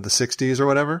team of the 60s or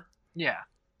whatever. Yeah.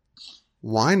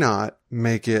 Why not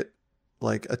make it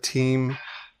like a team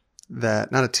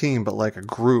that, not a team, but like a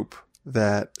group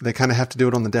that they kind of have to do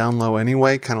it on the down low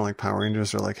anyway, kind of like Power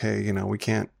Rangers are like, hey, we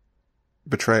can't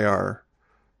betray our,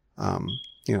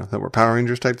 that we're Power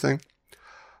Rangers type thing.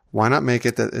 Why not make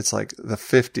it that it's like the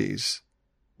 50s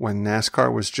when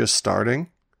NASCAR was just starting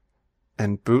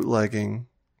and bootlegging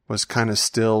was kind of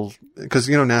still, because,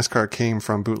 NASCAR came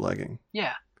from bootlegging.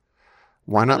 Yeah.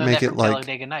 Why not make it like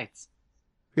Talladega Nights?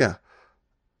 Yeah.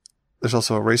 There's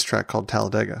also a racetrack called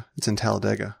Talladega. It's in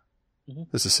Talladega. Mm-hmm.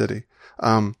 It's a city.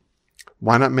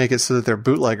 Why not make it so that they're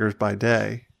bootleggers by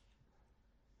day,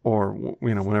 or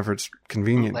whenever it's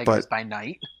convenient, bootleggers but by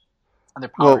night, and they're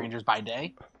Power Rangers by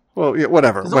day. Well, yeah,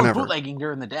 whatever. Whenever bootlegging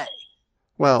during the day.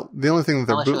 Well, the only thing that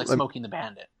they're unless you're like Smoking the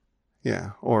Bandit.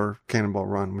 Yeah, or Cannonball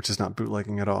Run, which is not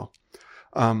bootlegging at all.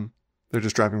 They're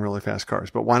just driving really fast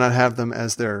cars. But why not have them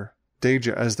as their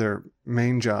as their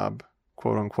main job,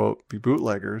 quote unquote, be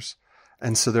bootleggers?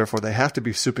 And so therefore they have to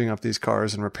be souping up these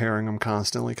cars and repairing them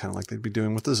constantly, kind of like they'd be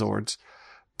doing with the Zords.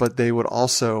 But they would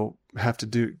also have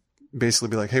to basically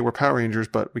be like, hey, we're Power Rangers,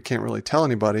 but we can't really tell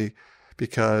anybody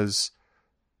because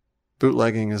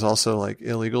bootlegging is also like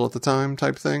illegal at the time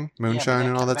type thing, moonshine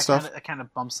and all that stuff. That kind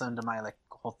of bumps into my like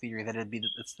whole theory that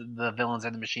it's the villains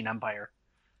of the Machine Empire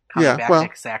coming back to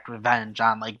exact revenge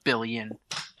on like Billy and.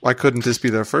 Why couldn't this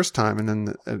be their first time and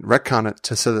then retcon it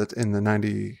to so that in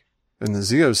the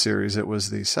Zeo series it was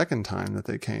the second time that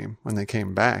they came, when they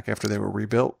came back after they were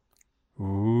rebuilt.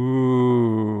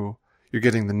 Ooh, you're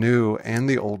getting the new and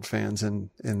the old fans in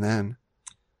then.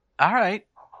 All right.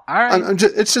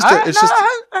 It's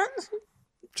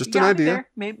just an idea.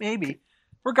 Maybe.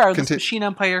 Regardless, Machine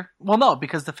Empire. Well, no,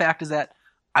 because the fact is that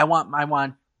I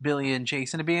want Billy and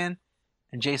Jason to be in,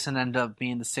 and Jason ended up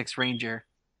being the Sixth Ranger.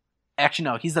 Actually,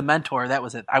 no, he's the mentor. That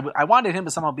was it. I wanted him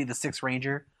to somehow be the Sixth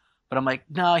Ranger, but I'm like,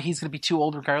 no, he's gonna be too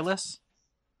old regardless.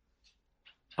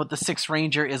 But the Sixth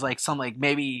Ranger is like some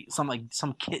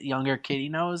younger kid he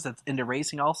knows that's into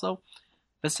racing also.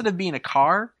 But instead of being a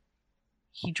car,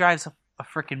 he drives a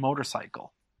freaking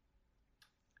motorcycle,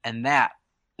 and that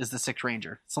is the Sixth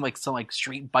Ranger. Some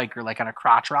street biker, like on a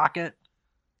crotch rocket,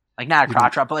 like not a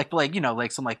crotch rocket, but like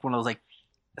some like one of those, like,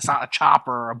 it's not a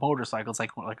chopper or a motorcycle. It's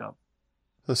like a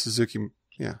Suzuki,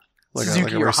 yeah, like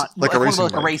Suzuki a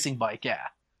racing bike, yeah.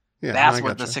 Yeah, that's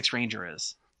what the Sixth Ranger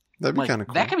is. That'd be kind of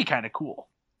cool. That could be kind of cool.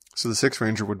 So the Sixth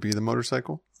Ranger would be the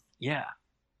motorcycle? Yeah.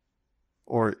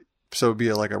 or so it'd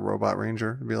be like a robot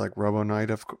ranger. It'd be like Robo Knight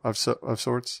of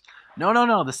sorts.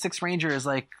 No. The Sixth Ranger is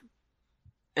like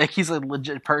he's a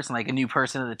legit person, like a new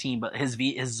person of the team, but his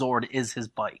Zord is his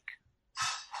bike.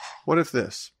 What if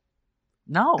this?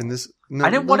 No. And this. No, I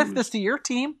didn't. What if this to your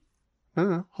team?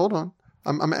 No. Hold on.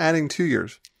 I'm adding 2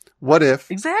 years. What if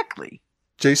Exactly.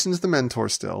 Jason's the mentor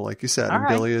still, like you said, All and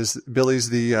right. Billy's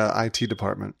the IT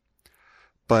department,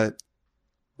 but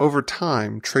over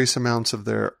time, trace amounts of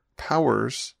their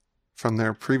powers from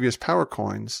their previous power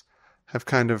coins have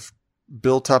kind of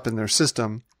built up in their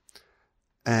system,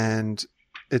 and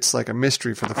it's like a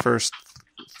mystery for the first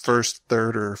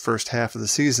third or first half of the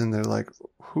season. They're like,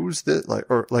 who's this?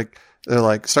 They're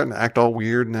like starting to act all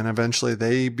weird, and then eventually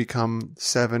they become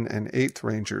 7th and 8th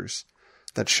Rangers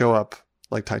that show up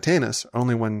like Titanus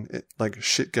only when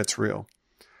shit gets real.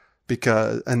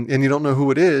 Because and you don't know who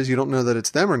it is, you don't know that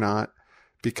it's them or not,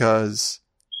 because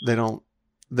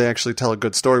they actually tell a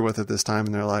good story with it this time,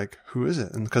 and they're like, who is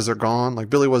it? And because they're gone, like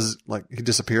Billy was like, he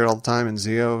disappeared all the time, and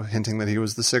Zeo hinting that he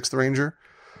was the 6th Ranger.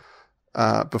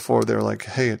 Before they're like,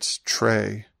 hey, it's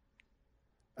Trey.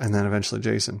 And then eventually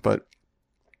Jason. But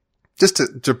just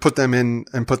to put them in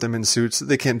and put them in suits,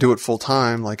 they can't do it full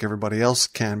time like everybody else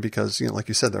can, because, like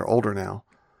you said, they're older now.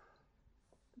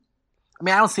 I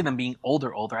mean, I don't see them being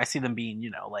older. I see them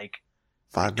being, like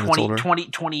 5 minutes older.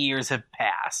 20 years have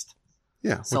passed.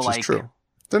 Yeah, So, which is like, true.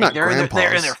 They're not grandpas.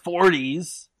 They're in their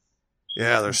 40s.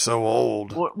 Yeah, they're so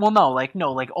old. Well, no,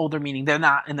 older meaning they're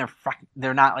not in their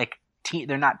they're not like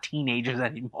they're not teenagers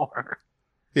anymore.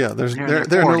 Yeah, they're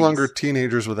no longer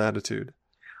teenagers with attitude.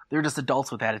 They're just adults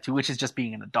with attitude, which is just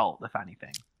being an adult, if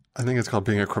anything. I think it's called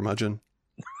being a curmudgeon.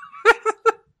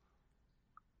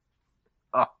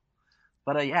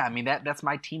 But yeah, I mean that's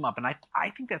my team up, and I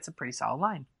think that's a pretty solid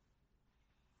line.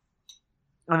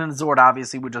 And then Zord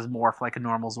obviously would just morph like a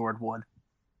normal Zord would.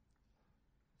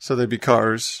 So they'd be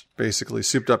cars, basically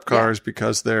souped up cars,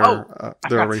 because they're a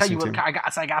racing team. I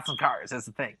got some cars. That's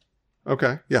the thing.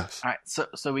 Okay. Yes. All right.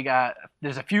 So we got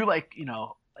there's a few like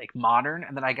modern,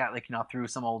 and then I got through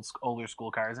some older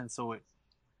school cars, and so I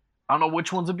don't know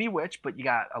which ones would be which, but you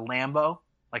got a Lambo,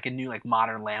 like a new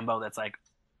modern Lambo that's like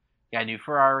a new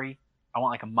Ferrari. I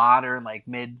want like a modern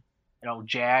mid a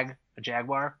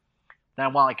Jaguar. Then I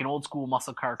want like an old school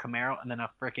muscle car Camaro, and then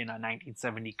a freaking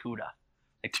 1970 Cuda.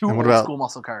 Like two old school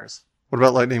muscle cars. What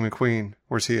about Lightning McQueen?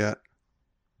 Where's he at?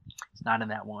 He's not in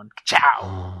that one.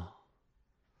 Ciao.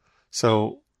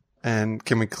 So, and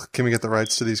can we get the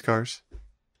rights to these cars?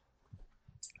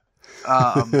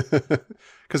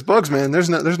 Because Bugs, man, there's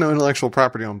no intellectual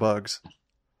property on Bugs.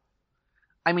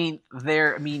 I mean,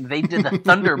 they did the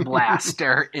Thunder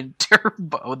Blaster in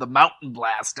Turbo, the Mountain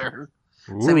Blaster.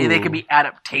 Ooh. So I mean, they could be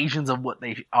adaptations of what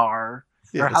they are.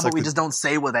 Yeah, or how about we just don't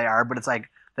say what they are, but it's like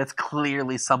that's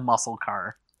clearly some muscle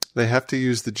car. They have to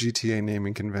use the GTA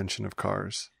naming convention of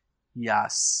cars.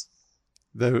 Yes.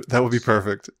 That would be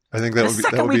perfect. I think that would be. The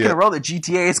second week in a row that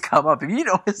GTA has come up. Have you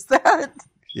noticed that?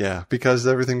 Yeah, because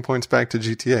everything points back to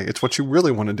GTA. It's what you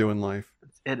really want to do in life.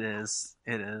 It is.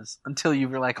 Until you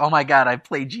were like, oh my god, I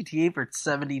played GTA for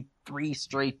 73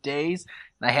 straight days,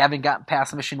 and I haven't gotten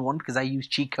past mission 1 because I use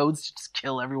cheat codes to just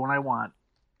kill everyone I want.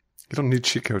 You don't need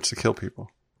cheat codes to kill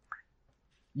people.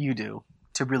 You do,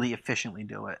 to really efficiently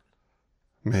do it.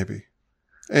 Maybe.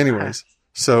 Anyways,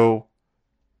 so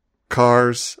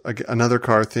cars, another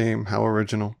car theme. How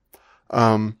original.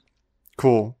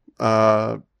 Cool.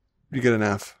 You get an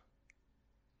F.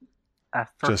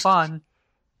 F for fun.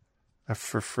 F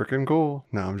for freaking cool.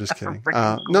 No, I'm just kidding.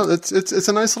 Cool. No, it's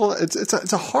a nice little.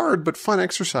 It's a hard but fun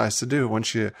exercise to do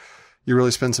once you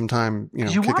really spend some time.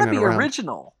 You want to be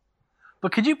original,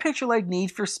 but could you picture like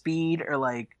Need for Speed or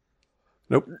like?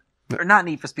 Nope. Or not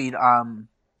Need for Speed.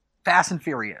 Fast and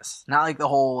Furious. Not like the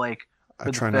whole like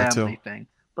I try not to thing,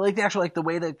 but like the actual the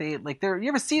way that they you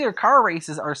ever see their car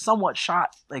races are somewhat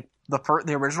shot like the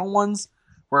original ones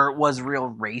where it was real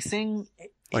racing.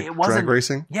 It wasn't drag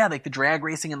racing. Yeah, like the drag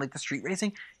racing and like the street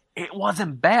racing. It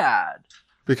wasn't bad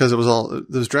because it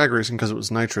was drag racing because it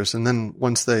was nitrous, and then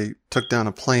once they took down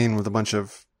a plane with a bunch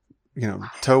of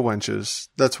tow winches,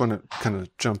 that's when it kind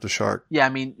of jumped the shark. Yeah, I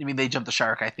mean they jumped the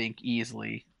shark. I think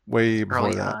easily way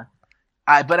before that.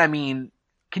 But I mean,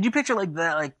 can you picture like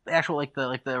the actual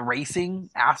the racing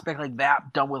aspect like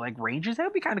that done with like Rangers? That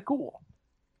would be kind of cool.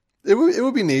 It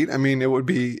would be neat. I mean, it would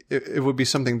be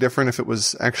something different if it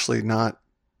was actually not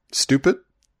stupid,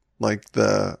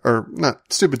 or not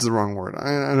stupid's the wrong word.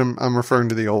 I'm referring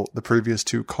to the previous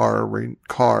two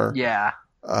car. Yeah.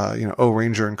 O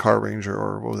Ranger and Car Ranger,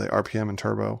 or what were they? RPM and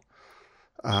Turbo.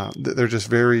 They're just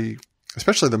very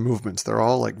especially the movements. They're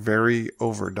all like very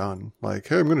overdone. Like,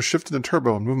 hey, I'm going to shift into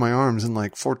turbo and move my arms in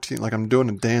like 14, like I'm doing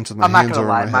a dance with my I'm not hands gonna over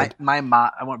lie. my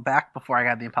head. I went back before I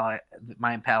got the Impala.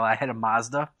 My Impala, I had a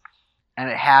Mazda, and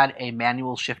it had a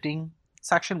manual shifting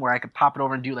section where I could pop it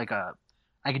over and do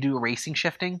I could do a racing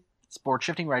shifting, sport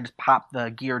shifting, where I just pop the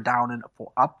gear down and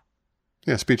up.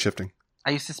 Yeah, speed shifting.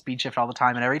 I used to speed shift all the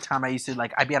time, and every time I used to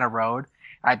I'd be on a road,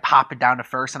 I'd pop it down to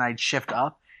first, and I'd shift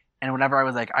up. And whenever I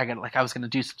was I was gonna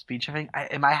do some speed shifting,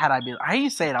 in my head I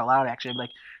used to say it out loud actually. I'd be like,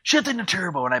 shift into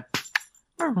turbo, and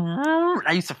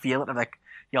I used to feel it. I'm like,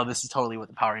 yo, this is totally what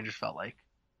the Power Rangers felt like.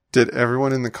 Did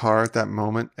everyone in the car at that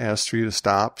moment ask for you to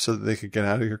stop so that they could get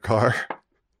out of your car?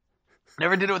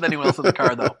 Never did it with anyone else in the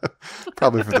car though.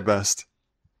 Probably for the best.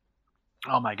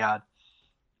 Oh my god.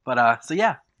 But so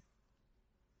yeah.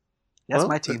 That's Well,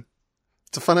 my team.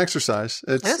 It's a fun exercise.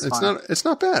 It's fun.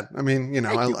 not bad. I mean,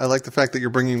 I like the fact that you're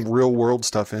bringing real world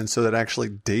stuff in so that actually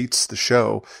dates the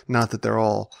show. Not that they're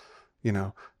all,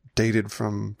 dated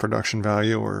from production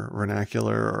value or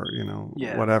vernacular or,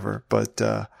 whatever. But,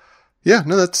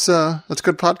 that's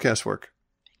good podcast work.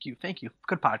 Thank you.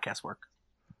 Good podcast work.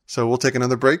 So we'll take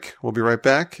another break. We'll be right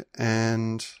back.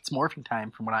 And it's morphing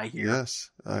time from what I hear. Yes,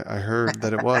 I heard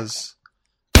that it was.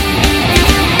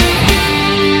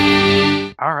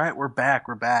 All right, we're back.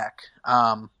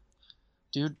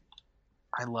 Dude,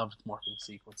 I loved morphing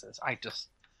sequences.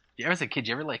 You ever as a kid,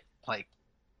 you ever like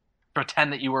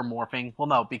pretend that you were morphing? Well,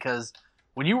 no, because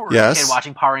when you were a kid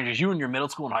watching Power Rangers, you were in your middle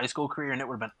school and high school career, and it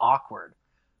would have been awkward.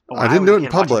 I didn't do it in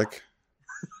public.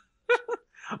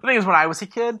 The thing is, when I was a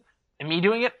kid and me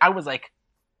doing it, I was like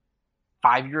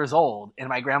 5 years old in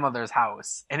my grandmother's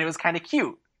house, and it was kind of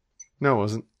cute. No, it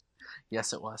wasn't.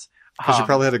 Yes, it was. Because you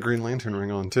probably had a Green Lantern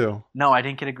ring on too. No, I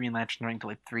didn't get a Green Lantern ring until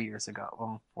like 3 years ago.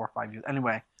 Well, 4 or 5 years.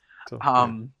 Anyway. So,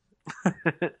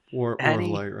 War of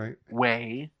Light, right?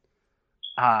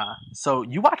 So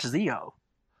you watched Zeo.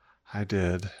 I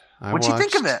did. What'd you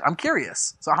think of it? I'm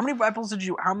curious. So how many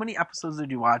episodes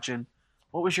did you watch, and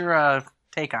what was your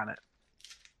take on it?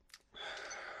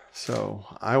 So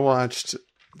I watched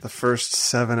the first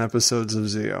 7 episodes of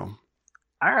Zeo.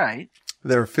 All right.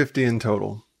 There were 50 in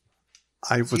total.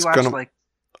 I was gonna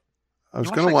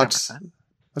watch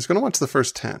the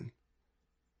first 10.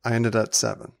 I ended at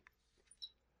 7.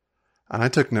 And I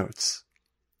took notes.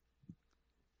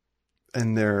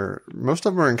 And most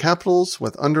of them are in capitals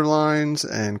with underlines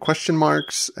and question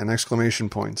marks and exclamation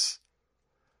points.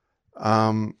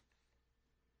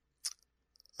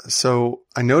 So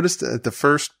I noticed at the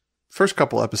first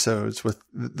couple episodes with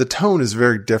the tone is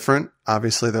very different.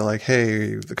 Obviously they're like,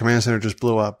 hey, the command center just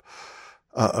blew up.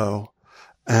 Uh-oh.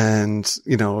 And,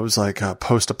 it was like a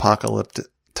post-apocalyptic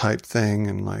type thing.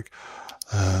 And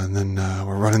and then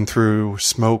we're running through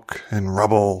smoke and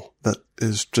rubble that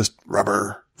is just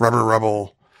rubber,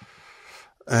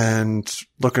 and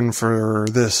looking for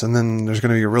this. And then there's going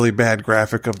to be a really bad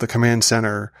graphic of the command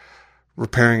center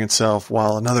repairing itself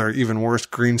while another even worse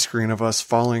green screen of us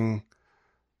falling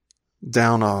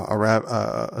down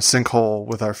a sinkhole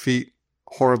with our feet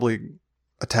horribly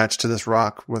attached to this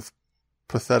rock with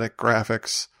pathetic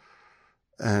graphics.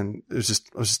 And it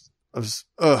was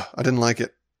I didn't like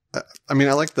it. I mean,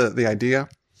 I like the idea,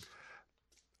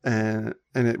 and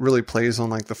it really plays on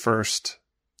the first,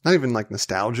 not even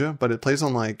nostalgia, but it plays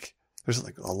on there's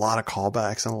a lot of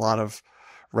callbacks and a lot of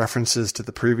references to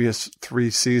the previous 3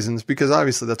 seasons, because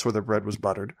obviously that's where the bread was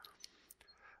buttered.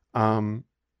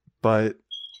 But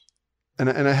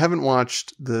I haven't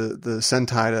watched the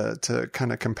Sentai to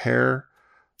kind of compare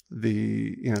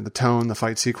the tone, the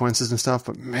fight sequences and stuff,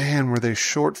 but man, were they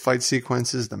short fight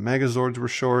sequences. The Megazords were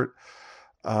short.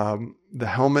 The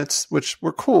helmets, which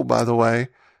were cool, by the way.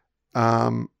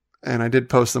 And I did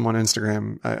post them on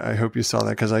Instagram. I hope you saw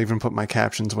that, because I even put my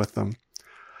captions with them.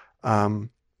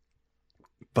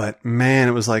 But man,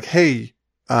 it was like, hey,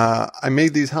 I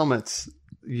made these helmets.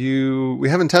 We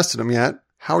haven't tested them yet.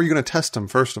 How are you going to test them?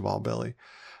 First of all, Billy,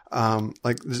 some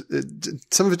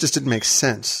of it just didn't make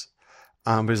sense.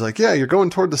 But he's like, yeah, you're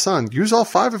going toward the sun. Use all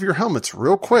 5 of your helmets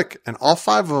real quick, and all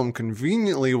 5 of them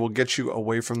conveniently will get you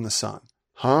away from the sun.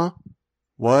 Huh?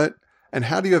 What? And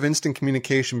how do you have instant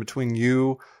communication between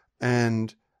you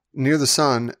and near the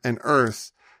sun and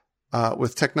Earth,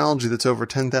 with technology that's over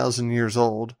 10,000 years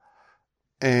old?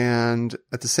 And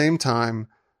at the same time,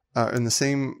 in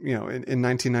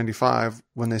 1995,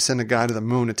 when they send a guy to the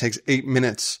moon, it takes 8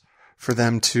 minutes for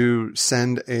them to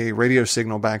send a radio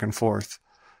signal back and forth.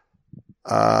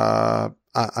 I'm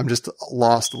just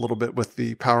lost a little bit with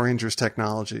the Power Rangers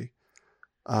technology.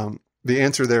 The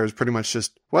answer there is pretty much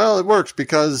just, well, it works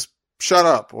because shut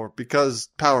up, or because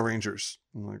Power Rangers.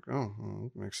 I'm like, oh,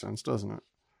 well, that makes sense, doesn't it?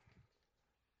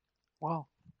 Well,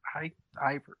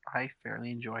 I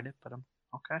fairly enjoyed it, but I'm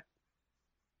okay.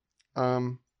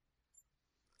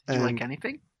 Did you And like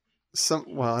anything?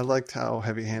 well, I liked how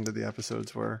heavy-handed the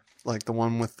episodes were. Like the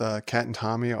one with Kat and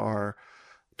Tommy are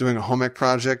doing a home ec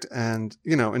project, and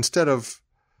instead of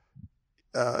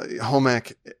home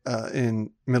ec in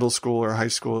middle school or high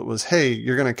school, it was, hey,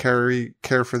 you're going to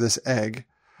care for this egg.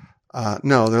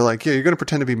 No, they're like, yeah, you're going to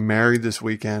pretend to be married this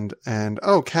weekend. And,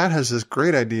 Kat has this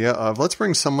great idea of, let's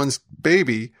bring someone's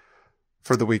baby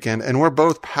for the weekend. And we're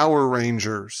both Power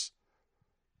Rangers.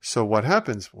 So what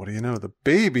happens? What do you know? The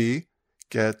baby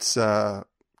gets caught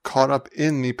up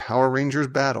in the Power Rangers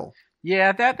battle.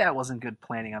 Yeah, that wasn't good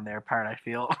planning on their part, I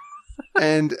feel.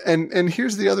 and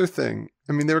here's the other thing.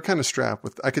 I mean, they were kind of strapped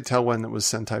with, I could tell when it was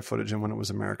Sentai footage and when it was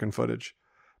American footage.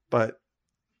 But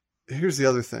here's the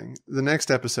other thing. The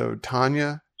next episode,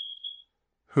 Tanya,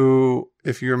 who,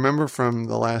 if you remember from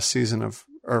the last season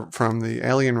or from the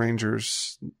Alien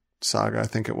Rangers saga, I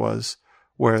think it was,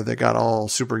 where they got all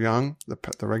super young,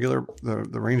 the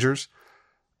Rangers.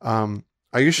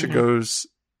 Ayesha goes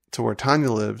to where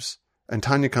Tanya lives, and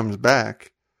Tanya comes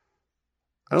back.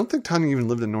 I don't think Tanya even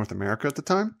lived in North America at the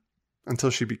time until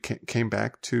she came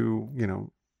back to,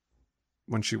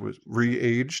 when she was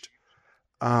re-aged.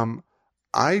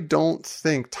 I don't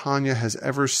think Tanya has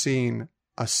ever seen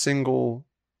I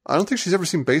don't think she's ever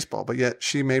seen baseball, but yet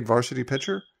she made varsity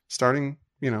pitcher starting,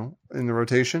 in the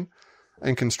rotation,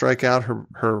 and can strike out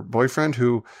her boyfriend,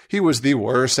 who he was the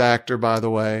worst actor, by the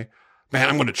way. Man,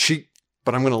 I'm going to cheat,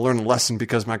 but I'm going to learn a lesson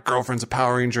because my girlfriend's a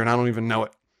Power Ranger and I don't even know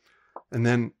it. And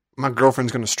then my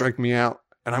girlfriend's going to strike me out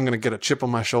and I'm going to get a chip on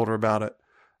my shoulder about it.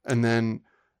 And then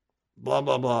blah,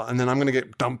 blah, blah. And then I'm going to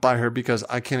get dumped by her because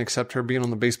I can't accept her being on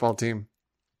the baseball team.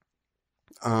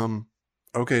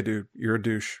 Okay, dude, you're a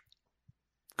douche.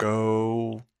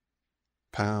 Go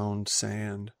pound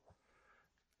sand.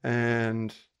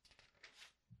 And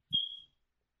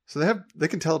so they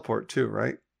can teleport too,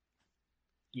 right?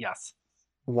 Yes.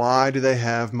 Why do they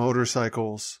have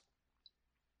motorcycles?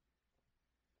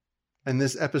 And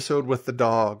this episode with the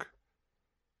dog.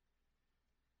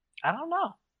 I don't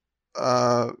know.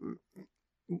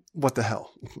 What the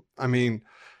hell? I mean,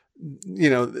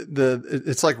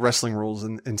 it's like wrestling rules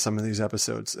in some of these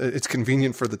episodes. It's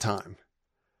convenient for the time.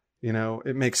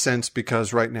 It makes sense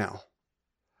because right now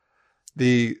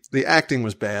the acting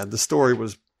was bad. The story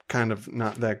was kind of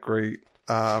not that great.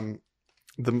 The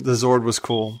Zord was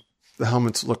cool. The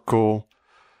helmets look cool.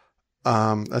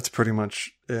 That's pretty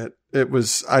much it.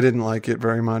 I didn't like it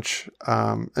very much.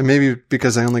 And maybe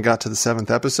because I only got to the 7th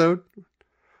episode,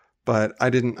 but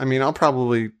I'll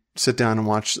probably sit down and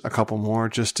watch a couple more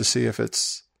just to see if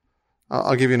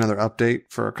I'll give you another update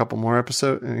for a couple more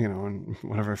episodes, and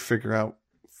whenever I figure out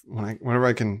whenever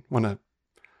I can want to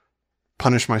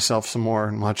punish myself some more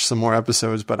and watch some more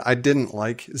episodes. But I didn't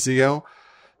like Zeo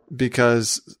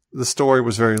because the story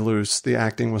was very loose. The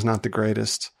acting was not the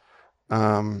greatest.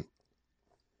 The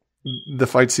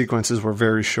fight sequences were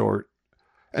very short.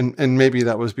 And maybe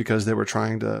that was because they were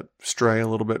trying to stray a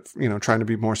little bit, trying to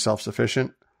be more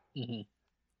self-sufficient. Mm-hmm.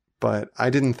 But I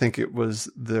didn't think it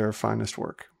was their finest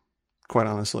work, quite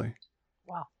honestly.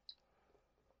 Wow.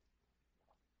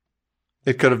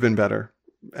 It could have been better.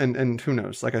 And who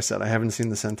knows? Like I said, I haven't seen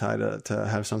the Sentai to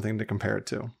have something to compare it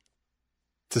to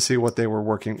see what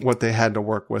they had to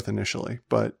work with initially.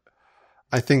 But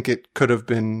I think it could have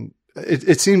been,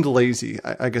 it seemed lazy,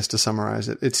 I guess, to summarize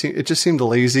it. It just seemed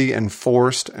lazy and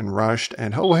forced and rushed.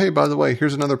 And, oh, hey, by the way,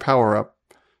 here's another power up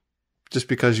just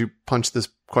because you punched this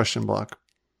question block.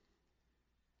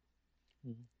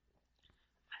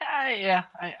 Yeah,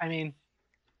 I mean,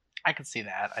 I could see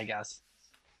that, I guess.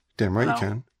 Damn right you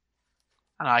can.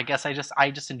 I don't know, I guess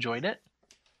I just enjoyed it.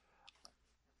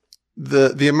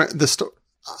 The story.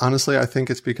 Honestly, I think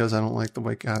it's because I don't like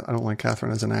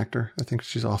Catherine as an actor. I think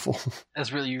she's awful.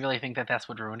 You really think that's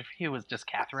what ruined it for you? Was just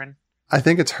Catherine? I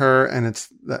think it's her and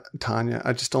it's Tanya.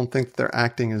 I just don't think their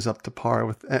acting is up to par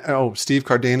with. Steve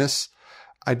Cardenas.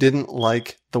 I didn't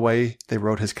like the way they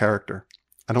wrote his character.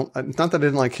 Not that I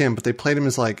didn't like him, but they played him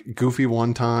as like goofy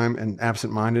one time and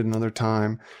absent-minded another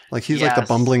time. Like he's like the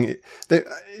bumbling.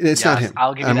 It's not him.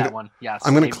 I'll give you that one. Yes,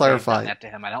 I'm going to clarify that to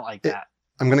him. I don't like that.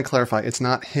 I'm going to clarify. It's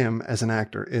not him as an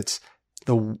actor. It's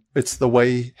the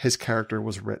way his character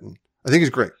was written. I think he's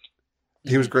great.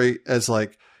 He was great as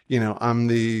like, I'm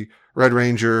the Red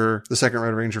Ranger, the second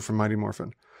Red Ranger from Mighty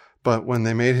Morphin. But when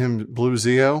they made him Blue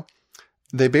Zeo,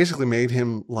 they basically made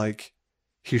him like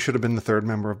he should have been the third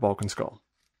member of Bulk and Skull.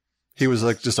 He was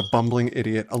like just a bumbling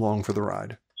idiot along for the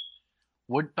ride.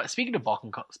 But speaking of Bulk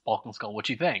and Skull, what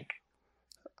do you think?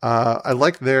 I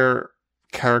like their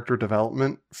character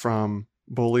development from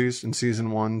bullies in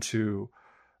season 1 to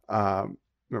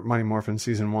Mighty Morphin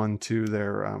season 1 to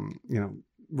their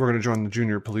we're going to join the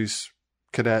junior police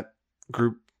cadet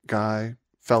group guy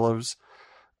fellows,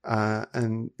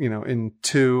 and in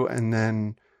 2, and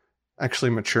then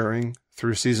actually maturing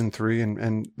through season 3,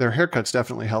 and their haircuts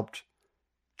definitely helped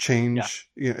change.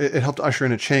 It helped usher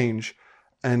in a change,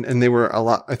 and they were a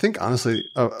lot. I think honestly,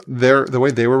 the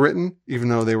way they were written, even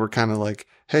though they were kind of like,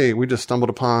 hey, we just stumbled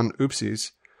upon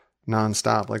oopsies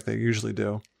nonstop like they usually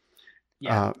do.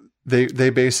 Yeah. They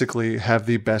basically have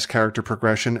the best character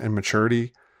progression and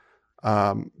maturity,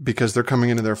 because they're coming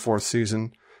into their 4th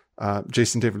season.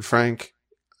 Jason David Frank,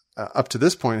 up to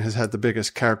this point, has had the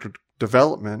biggest character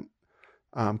development,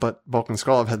 but Bulk and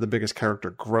Skull have had the biggest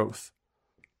character growth.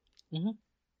 Mm-hmm.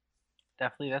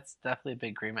 Definitely, that's definitely a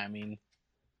big agreement. I mean,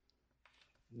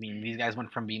 these guys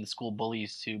went from being school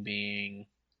bullies to being,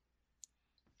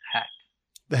 heck,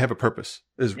 they have a purpose.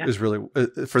 Is really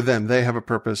for them. They have a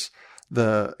purpose.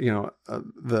 The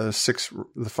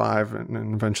 5,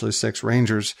 and eventually 6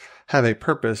 Rangers have a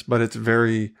purpose, but it's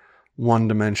very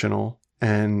one-dimensional,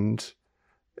 and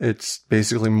it's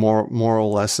basically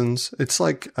moral lessons. It's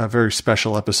like a very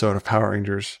special episode of Power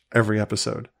Rangers every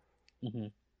episode. Mm-hmm.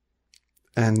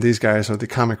 And these guys are the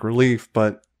comic relief,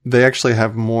 but they actually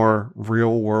have more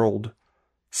real-world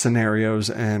scenarios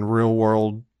and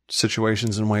real-world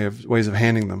situations and ways of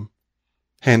handling them.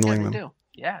 Do.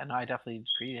 Yeah, no, I definitely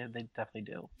agree. They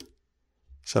definitely do.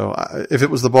 So if it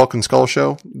was the Bulk and Skull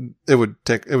show, it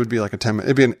would be like a 10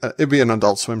 minute, it'd be an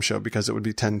Adult Swim show because it would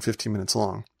be 10, 15 minutes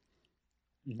long.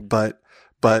 Mm-hmm. But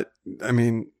I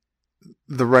mean,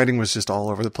 the writing was just all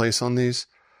over the place on these.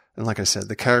 And like I said,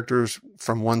 the characters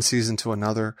from one season to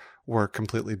another were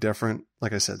completely different.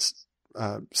 Like I said,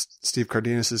 Steve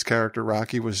Cardenas' character,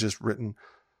 Rocky, was just written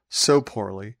so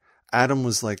poorly. Adam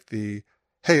was like the,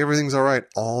 hey, everything's all right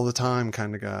all the time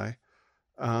kind of guy.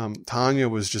 Tanya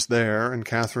was just there, and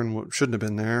Catherine shouldn't have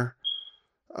been there.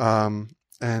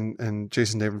 And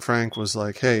Jason David Frank was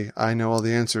like, hey, I know all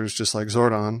the answers just like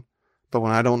Zordon, but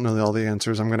when I don't know all the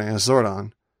answers, I'm going to ask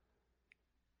Zordon.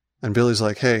 And Billy's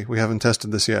like, hey, we haven't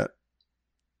tested this yet.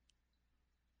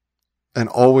 And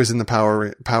always in the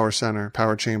power center,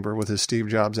 power chamber with his Steve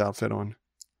Jobs outfit on.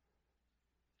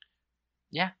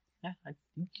 Yeah.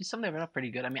 You summed it up pretty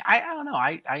good. I mean, I don't know.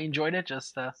 I enjoyed it.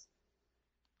 Just I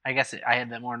guess I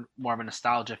had that more of a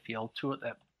nostalgia feel to it,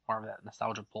 more of that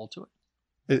nostalgia pull to it.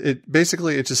 It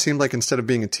basically, it just seemed like instead of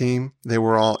being a team, they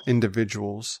were all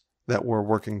individuals that were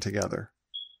working together,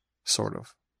 sort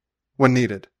of, when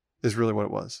needed, is really what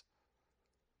it was.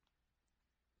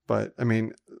 But I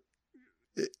mean,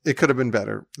 it could have been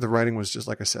better. The writing was just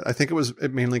like I said. I think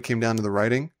it mainly came down to the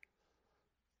writing.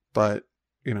 But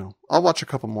I'll watch a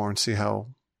couple more and see how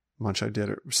much I did,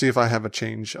 or see if I have a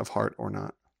change of heart or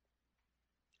not.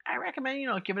 I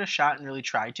recommend, give it a shot and really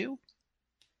try to.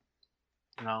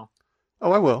 Oh,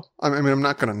 I will. I mean, I'm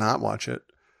not going to not watch it.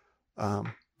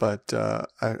 But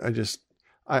I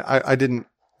didn't,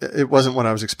 it wasn't what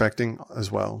I was expecting as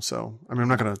well. So, I mean, I'm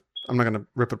not going to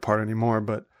rip it apart anymore,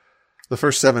 but the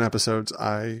first 7 episodes,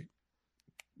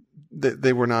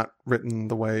 they were not written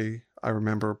the way I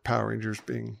remember Power Rangers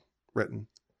being written,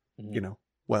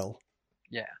 well.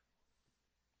 Yeah.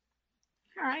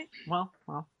 All right. Well,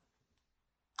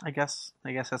 I guess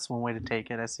that's one way to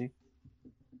take it. I see.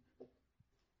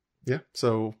 Yeah.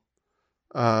 So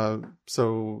that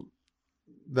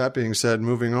being said,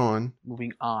 moving on.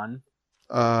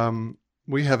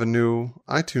 We have a new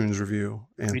iTunes review,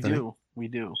 Anthony. We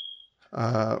do.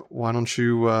 Why don't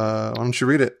you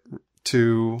read it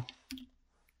to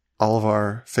all of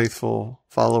our faithful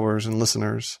followers and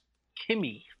listeners?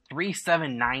 Kimmy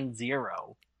 3790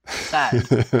 said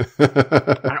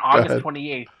on August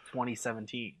 28th,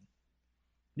 2017.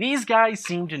 These guys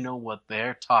seem to know what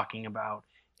they're talking about.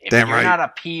 If you're not a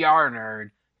PR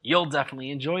nerd, you'll definitely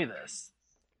enjoy this.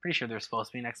 Pretty sure there's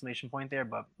supposed to be an exclamation point there,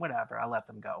 but whatever, I'll let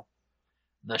them go.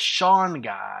 The Sean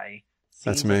guy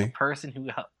seems like a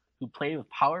person who played with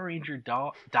Power Ranger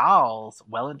dolls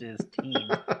well into his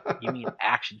teens. You mean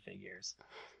action figures.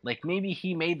 Like maybe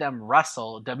he made them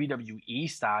wrestle WWE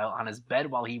style on his bed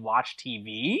while he watched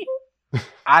TV?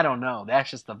 I don't know.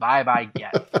 That's just the vibe I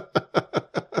get.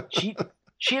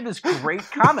 She had this great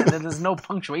comment that there's no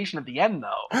punctuation at the end,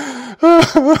 though.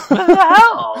 What the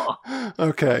hell?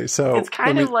 Okay, so it's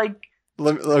kind of like.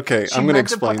 Okay, I'm going to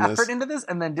explain this. Effort into this,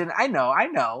 and then didn't. I know.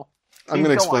 I'm going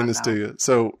to explain this to you.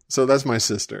 So that's my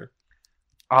sister.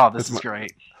 Oh, this is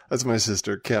great. That's my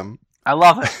sister, Kim. I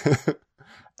love it.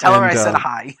 Tell her I said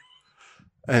hi.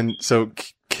 And so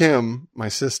Kim, my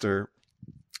sister,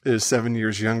 is 7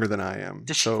 years younger than I am.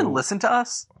 Does she even listen to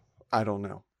us? I don't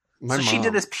know. My so she mom-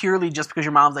 did this purely just because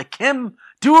your mom's like, Kim,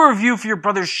 do a review for your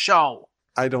brother's show.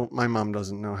 My mom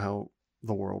doesn't know how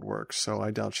the world works, so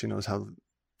I doubt she knows how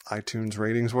iTunes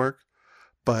ratings work.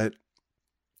 But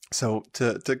so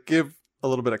to give a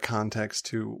little bit of context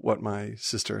to what my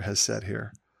sister has said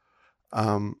here.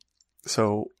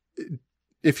 So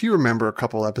if you remember a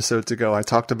couple episodes ago, I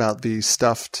talked about the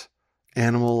stuffed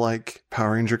animal-like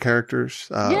Power Ranger characters.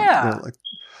 Yeah.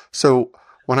 So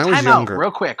when I was Time younger, out,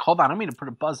 real quick. Hold on, I'm going to put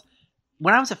a buzz.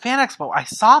 When I was at Fan Expo, I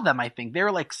saw them. I think they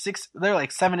were like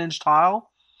 7-inch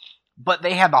tall, but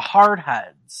they had the hard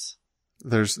heads.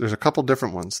 there's a couple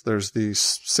different ones. There's these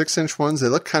 6-inch ones. They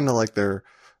look kind of like they're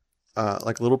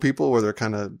like little people, where they're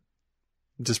kind of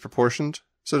disproportioned,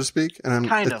 so to speak. And I'm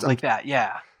Like that,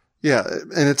 yeah. Yeah,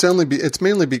 and it's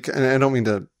mainly because, and I don't mean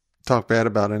to talk bad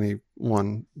about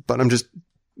anyone, but I'm just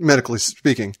medically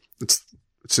speaking, it's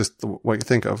just what you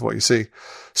think of, what you see.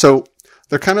 So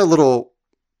they're kind of little.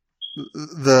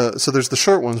 So there's the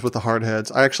short ones with the hard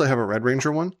heads. I actually have a Red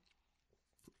Ranger one.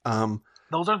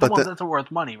 Those are the ones that are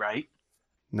worth money, right?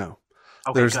 No.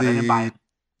 Okay, There's good. I didn't buy it.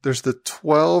 There's the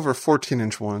 12 or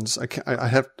 14-inch ones. I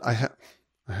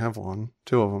have one,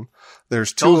 two of them.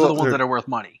 There's two. Those are the ones that are worth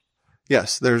money.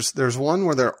 Yes, there's one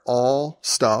where they're all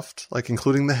stuffed, like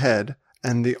including the head,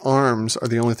 and the arms are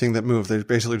the only thing that move. They're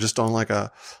basically just on like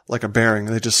a bearing.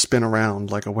 They just spin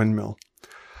around like a windmill,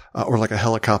 or like a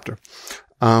helicopter.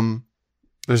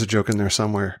 There's a joke in there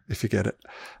somewhere if you get it.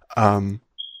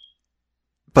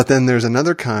 But then there's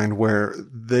another kind where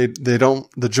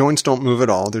the joints don't move at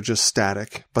all. They're just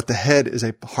static, but the head is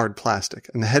a hard plastic,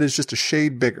 and the head is just a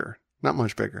shade bigger, not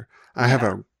much bigger. I have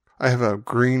a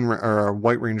green or a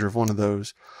white Ranger of one of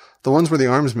those. The ones where the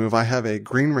arms move, I have a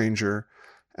Green Ranger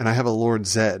and I have a Lord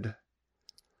Zed.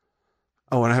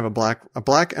 Oh, and I have a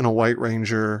black and a white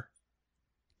Ranger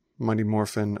Mighty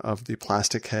Morphin of the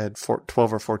plastic head,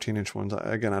 12 or 14-inch ones.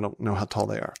 Again, I don't know how tall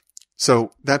they are.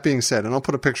 So that being said, and I'll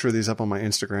put a picture of these up on my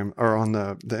Instagram, or on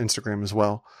the Instagram as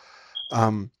well.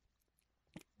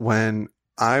 When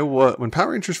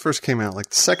Power Rangers first came out, like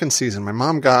the second season, my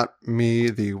mom got me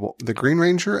the Green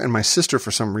Ranger, and my sister, for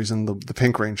some reason, the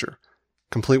Pink Ranger,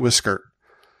 complete with skirt.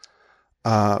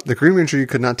 The Green Ranger, you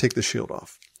could not take the shield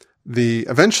off.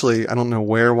 Eventually, I don't know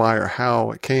where, why, or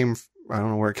how it came. I don't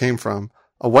know where it came from.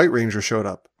 A White Ranger showed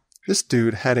up. This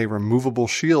dude had a removable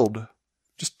shield,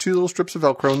 just 2 little strips of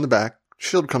Velcro in the back.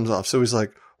 Shield comes off. So he's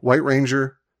like White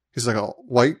Ranger. He's like a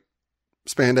white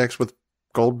spandex with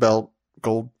gold belt,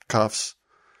 gold cuffs,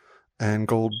 and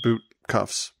gold boot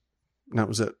cuffs. And that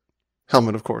was it.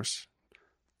 Helmet, of course.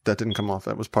 That didn't come off.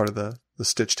 That was part of the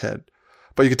stitched head.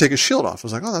 But you could take his shield off. I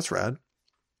was like, oh, that's rad.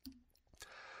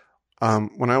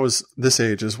 When I was this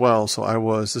age as well,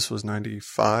 this was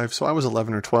 95, so I was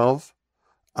 11 or 12.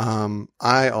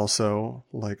 I also,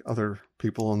 like other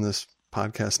people on this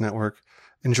podcast network,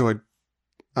 enjoyed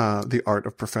the art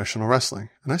of professional wrestling.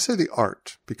 And I say the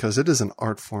art because it is an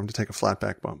art form to take a flat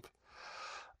back bump.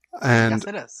 And Yes,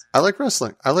 it is. I like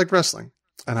wrestling.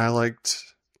 And I liked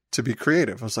to be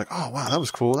creative. I was like, oh, wow, that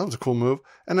was cool. That was a cool move.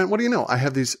 And then what do you know? I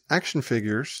have these action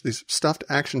figures, these stuffed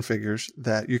action figures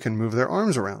that you can move their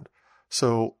arms around.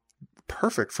 So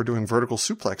perfect for doing vertical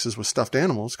suplexes with stuffed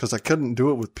animals, because I couldn't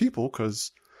do it with people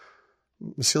because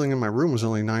the ceiling in my room was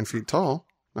only 9 feet tall,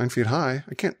 9 feet high.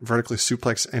 I can't vertically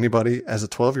suplex anybody as a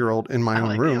 12-year-old in my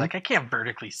own room. I can't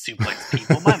vertically suplex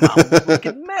people. My mom would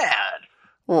fucking mad.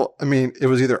 Well, I mean, it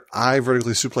was either I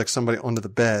vertically suplex somebody onto the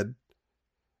bed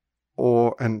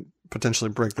and potentially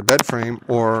break the bed frame,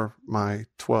 or my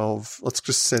 12, let's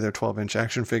just say they're 12-inch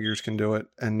action figures can do it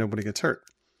and nobody gets hurt.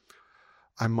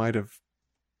 I might have,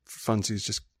 funsies,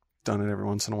 just done it every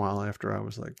once in a while after I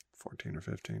was like 14 or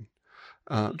 15.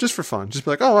 Just for fun. Just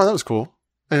be like, oh, wow, that was cool.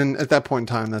 And at that point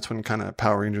in time, that's when kind of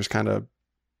Power Rangers kind of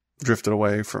drifted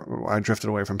away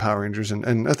from Power Rangers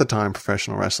and at the time,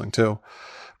 professional wrestling too.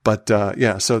 But,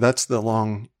 yeah, so that's the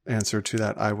long answer to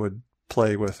that. I would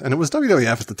play with, and it was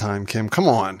WWF at the time, Kim. Come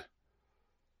on.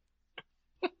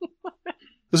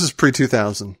 This is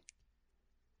pre-2000.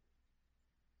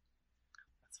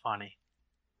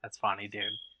 That's funny, dude.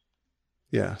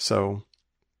 Yeah. So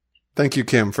thank you,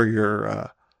 Kim, for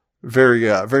your,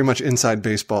 very much inside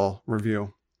baseball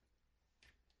review.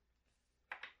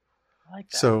 I like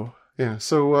that. So, yeah.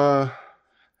 So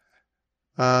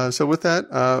with that,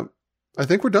 I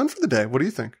think we're done for the day. What do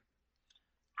you think?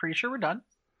 Pretty sure we're done.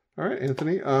 All right,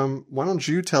 Anthony. Why don't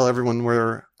you tell everyone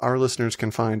where our listeners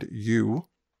can find you?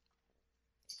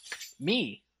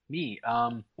 Me.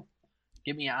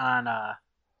 Get me on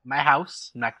my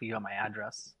house. I'm not gonna give out my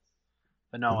address,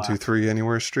 but no. 123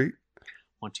 Anywhere Street.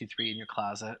 123 in your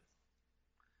closet.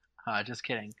 Just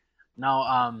kidding.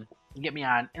 No. You can get me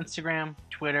on Instagram,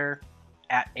 Twitter,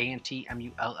 at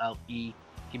ANTMULLE.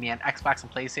 Give me an Xbox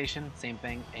and PlayStation, same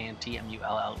thing,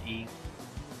 ANTMULLE.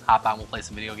 Hop on, we'll play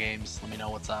some video games. Let me know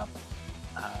what's up.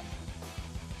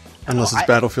 Unless it's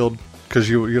Battlefield, because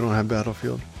you don't have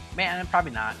Battlefield. Man,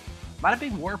 probably not. I'm not a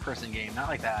big war person game, not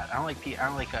like that. I don't like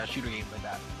shooter games like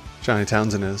that. Johnny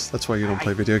Townsend is. That's why you don't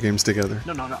play video games together.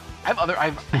 No. I've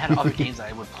had other games that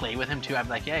I would play with him too. I'd be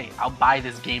like, hey, I'll buy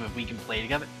this game if we can play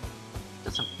together.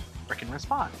 Doesn't freaking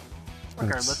respond.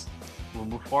 Regardless, we'll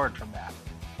move forward from that.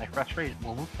 Like frustration,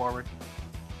 we'll move forward.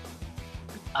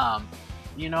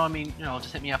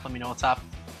 Just hit me up. Let me know what's up.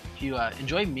 If you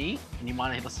enjoy me and you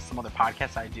want to listen to some other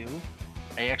podcasts I do,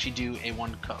 I actually do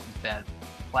that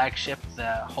flagship,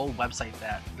 the whole website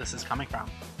that this is coming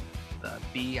from, the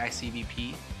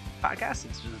BICBP podcast.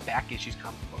 It's just Back Issues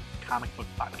comic book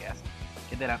podcast.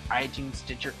 Get that on iTunes,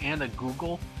 Stitcher, and the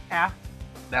Google app.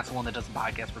 That's the one that does the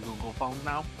podcast for Google phones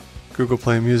now. Google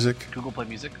Play Music. Google Play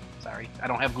Music. Sorry, I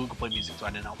don't have Google Play Music, so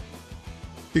I didn't know.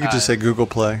 You could just say Google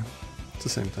Play. It's the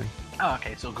same thing. Oh,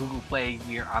 okay. So Google Play,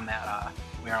 we are on that.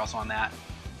 We are also on that.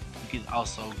 You can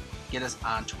also get us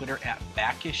on Twitter at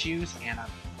Back Issues and on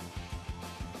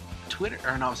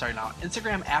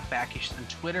Instagram at Back Issues, and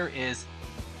Twitter is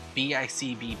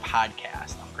BICB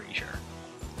Podcast. I'm pretty sure.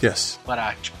 Yes.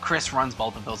 But Chris runs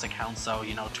both of those accounts, so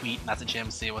tweet, message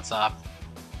him, see what's up.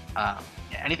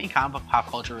 Anything comic book, pop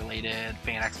culture related,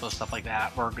 fan expo stuff like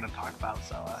that, we're gonna talk about.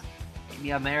 So keep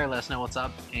me on there, let us know what's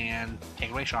up, and take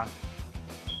it away, Sean.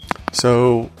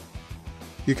 So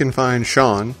you can find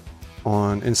Sean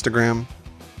on Instagram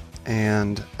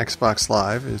and Xbox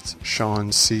Live. It's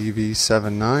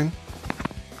SeanCV79,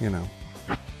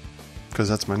 because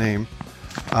that's my name.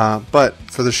 But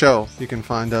for the show, you can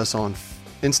find us on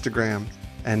Instagram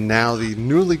and now the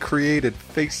newly created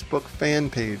Facebook fan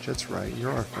page. That's right,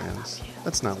 you're our fans.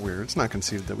 That's not weird. It's not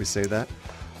conceited that we say that.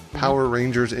 Power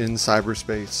Rangers in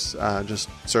Cyberspace. Just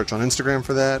search on Instagram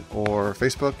for that or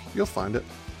Facebook. You'll find it.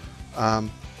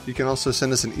 You can also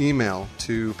send us an email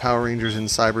to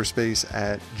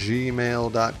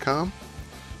powerrangersincyberspace@gmail.com.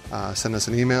 Send us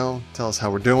an email. Tell us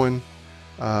how we're doing.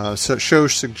 Show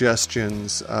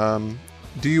suggestions.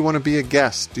 Do you want to be a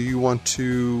guest? Do you want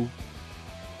to...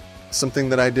 something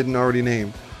that I didn't already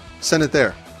name? Send it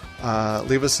there.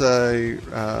 Leave us a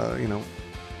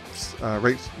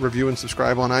rate, review, and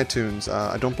subscribe on iTunes.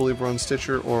 I don't believe we're on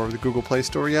Stitcher or the Google Play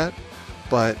Store yet,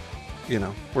 but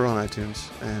we're on iTunes,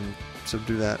 and so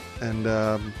do that. And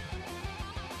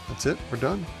that's it. We're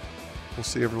done. We'll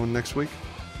see everyone next week.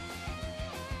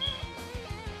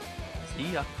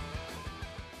 See ya.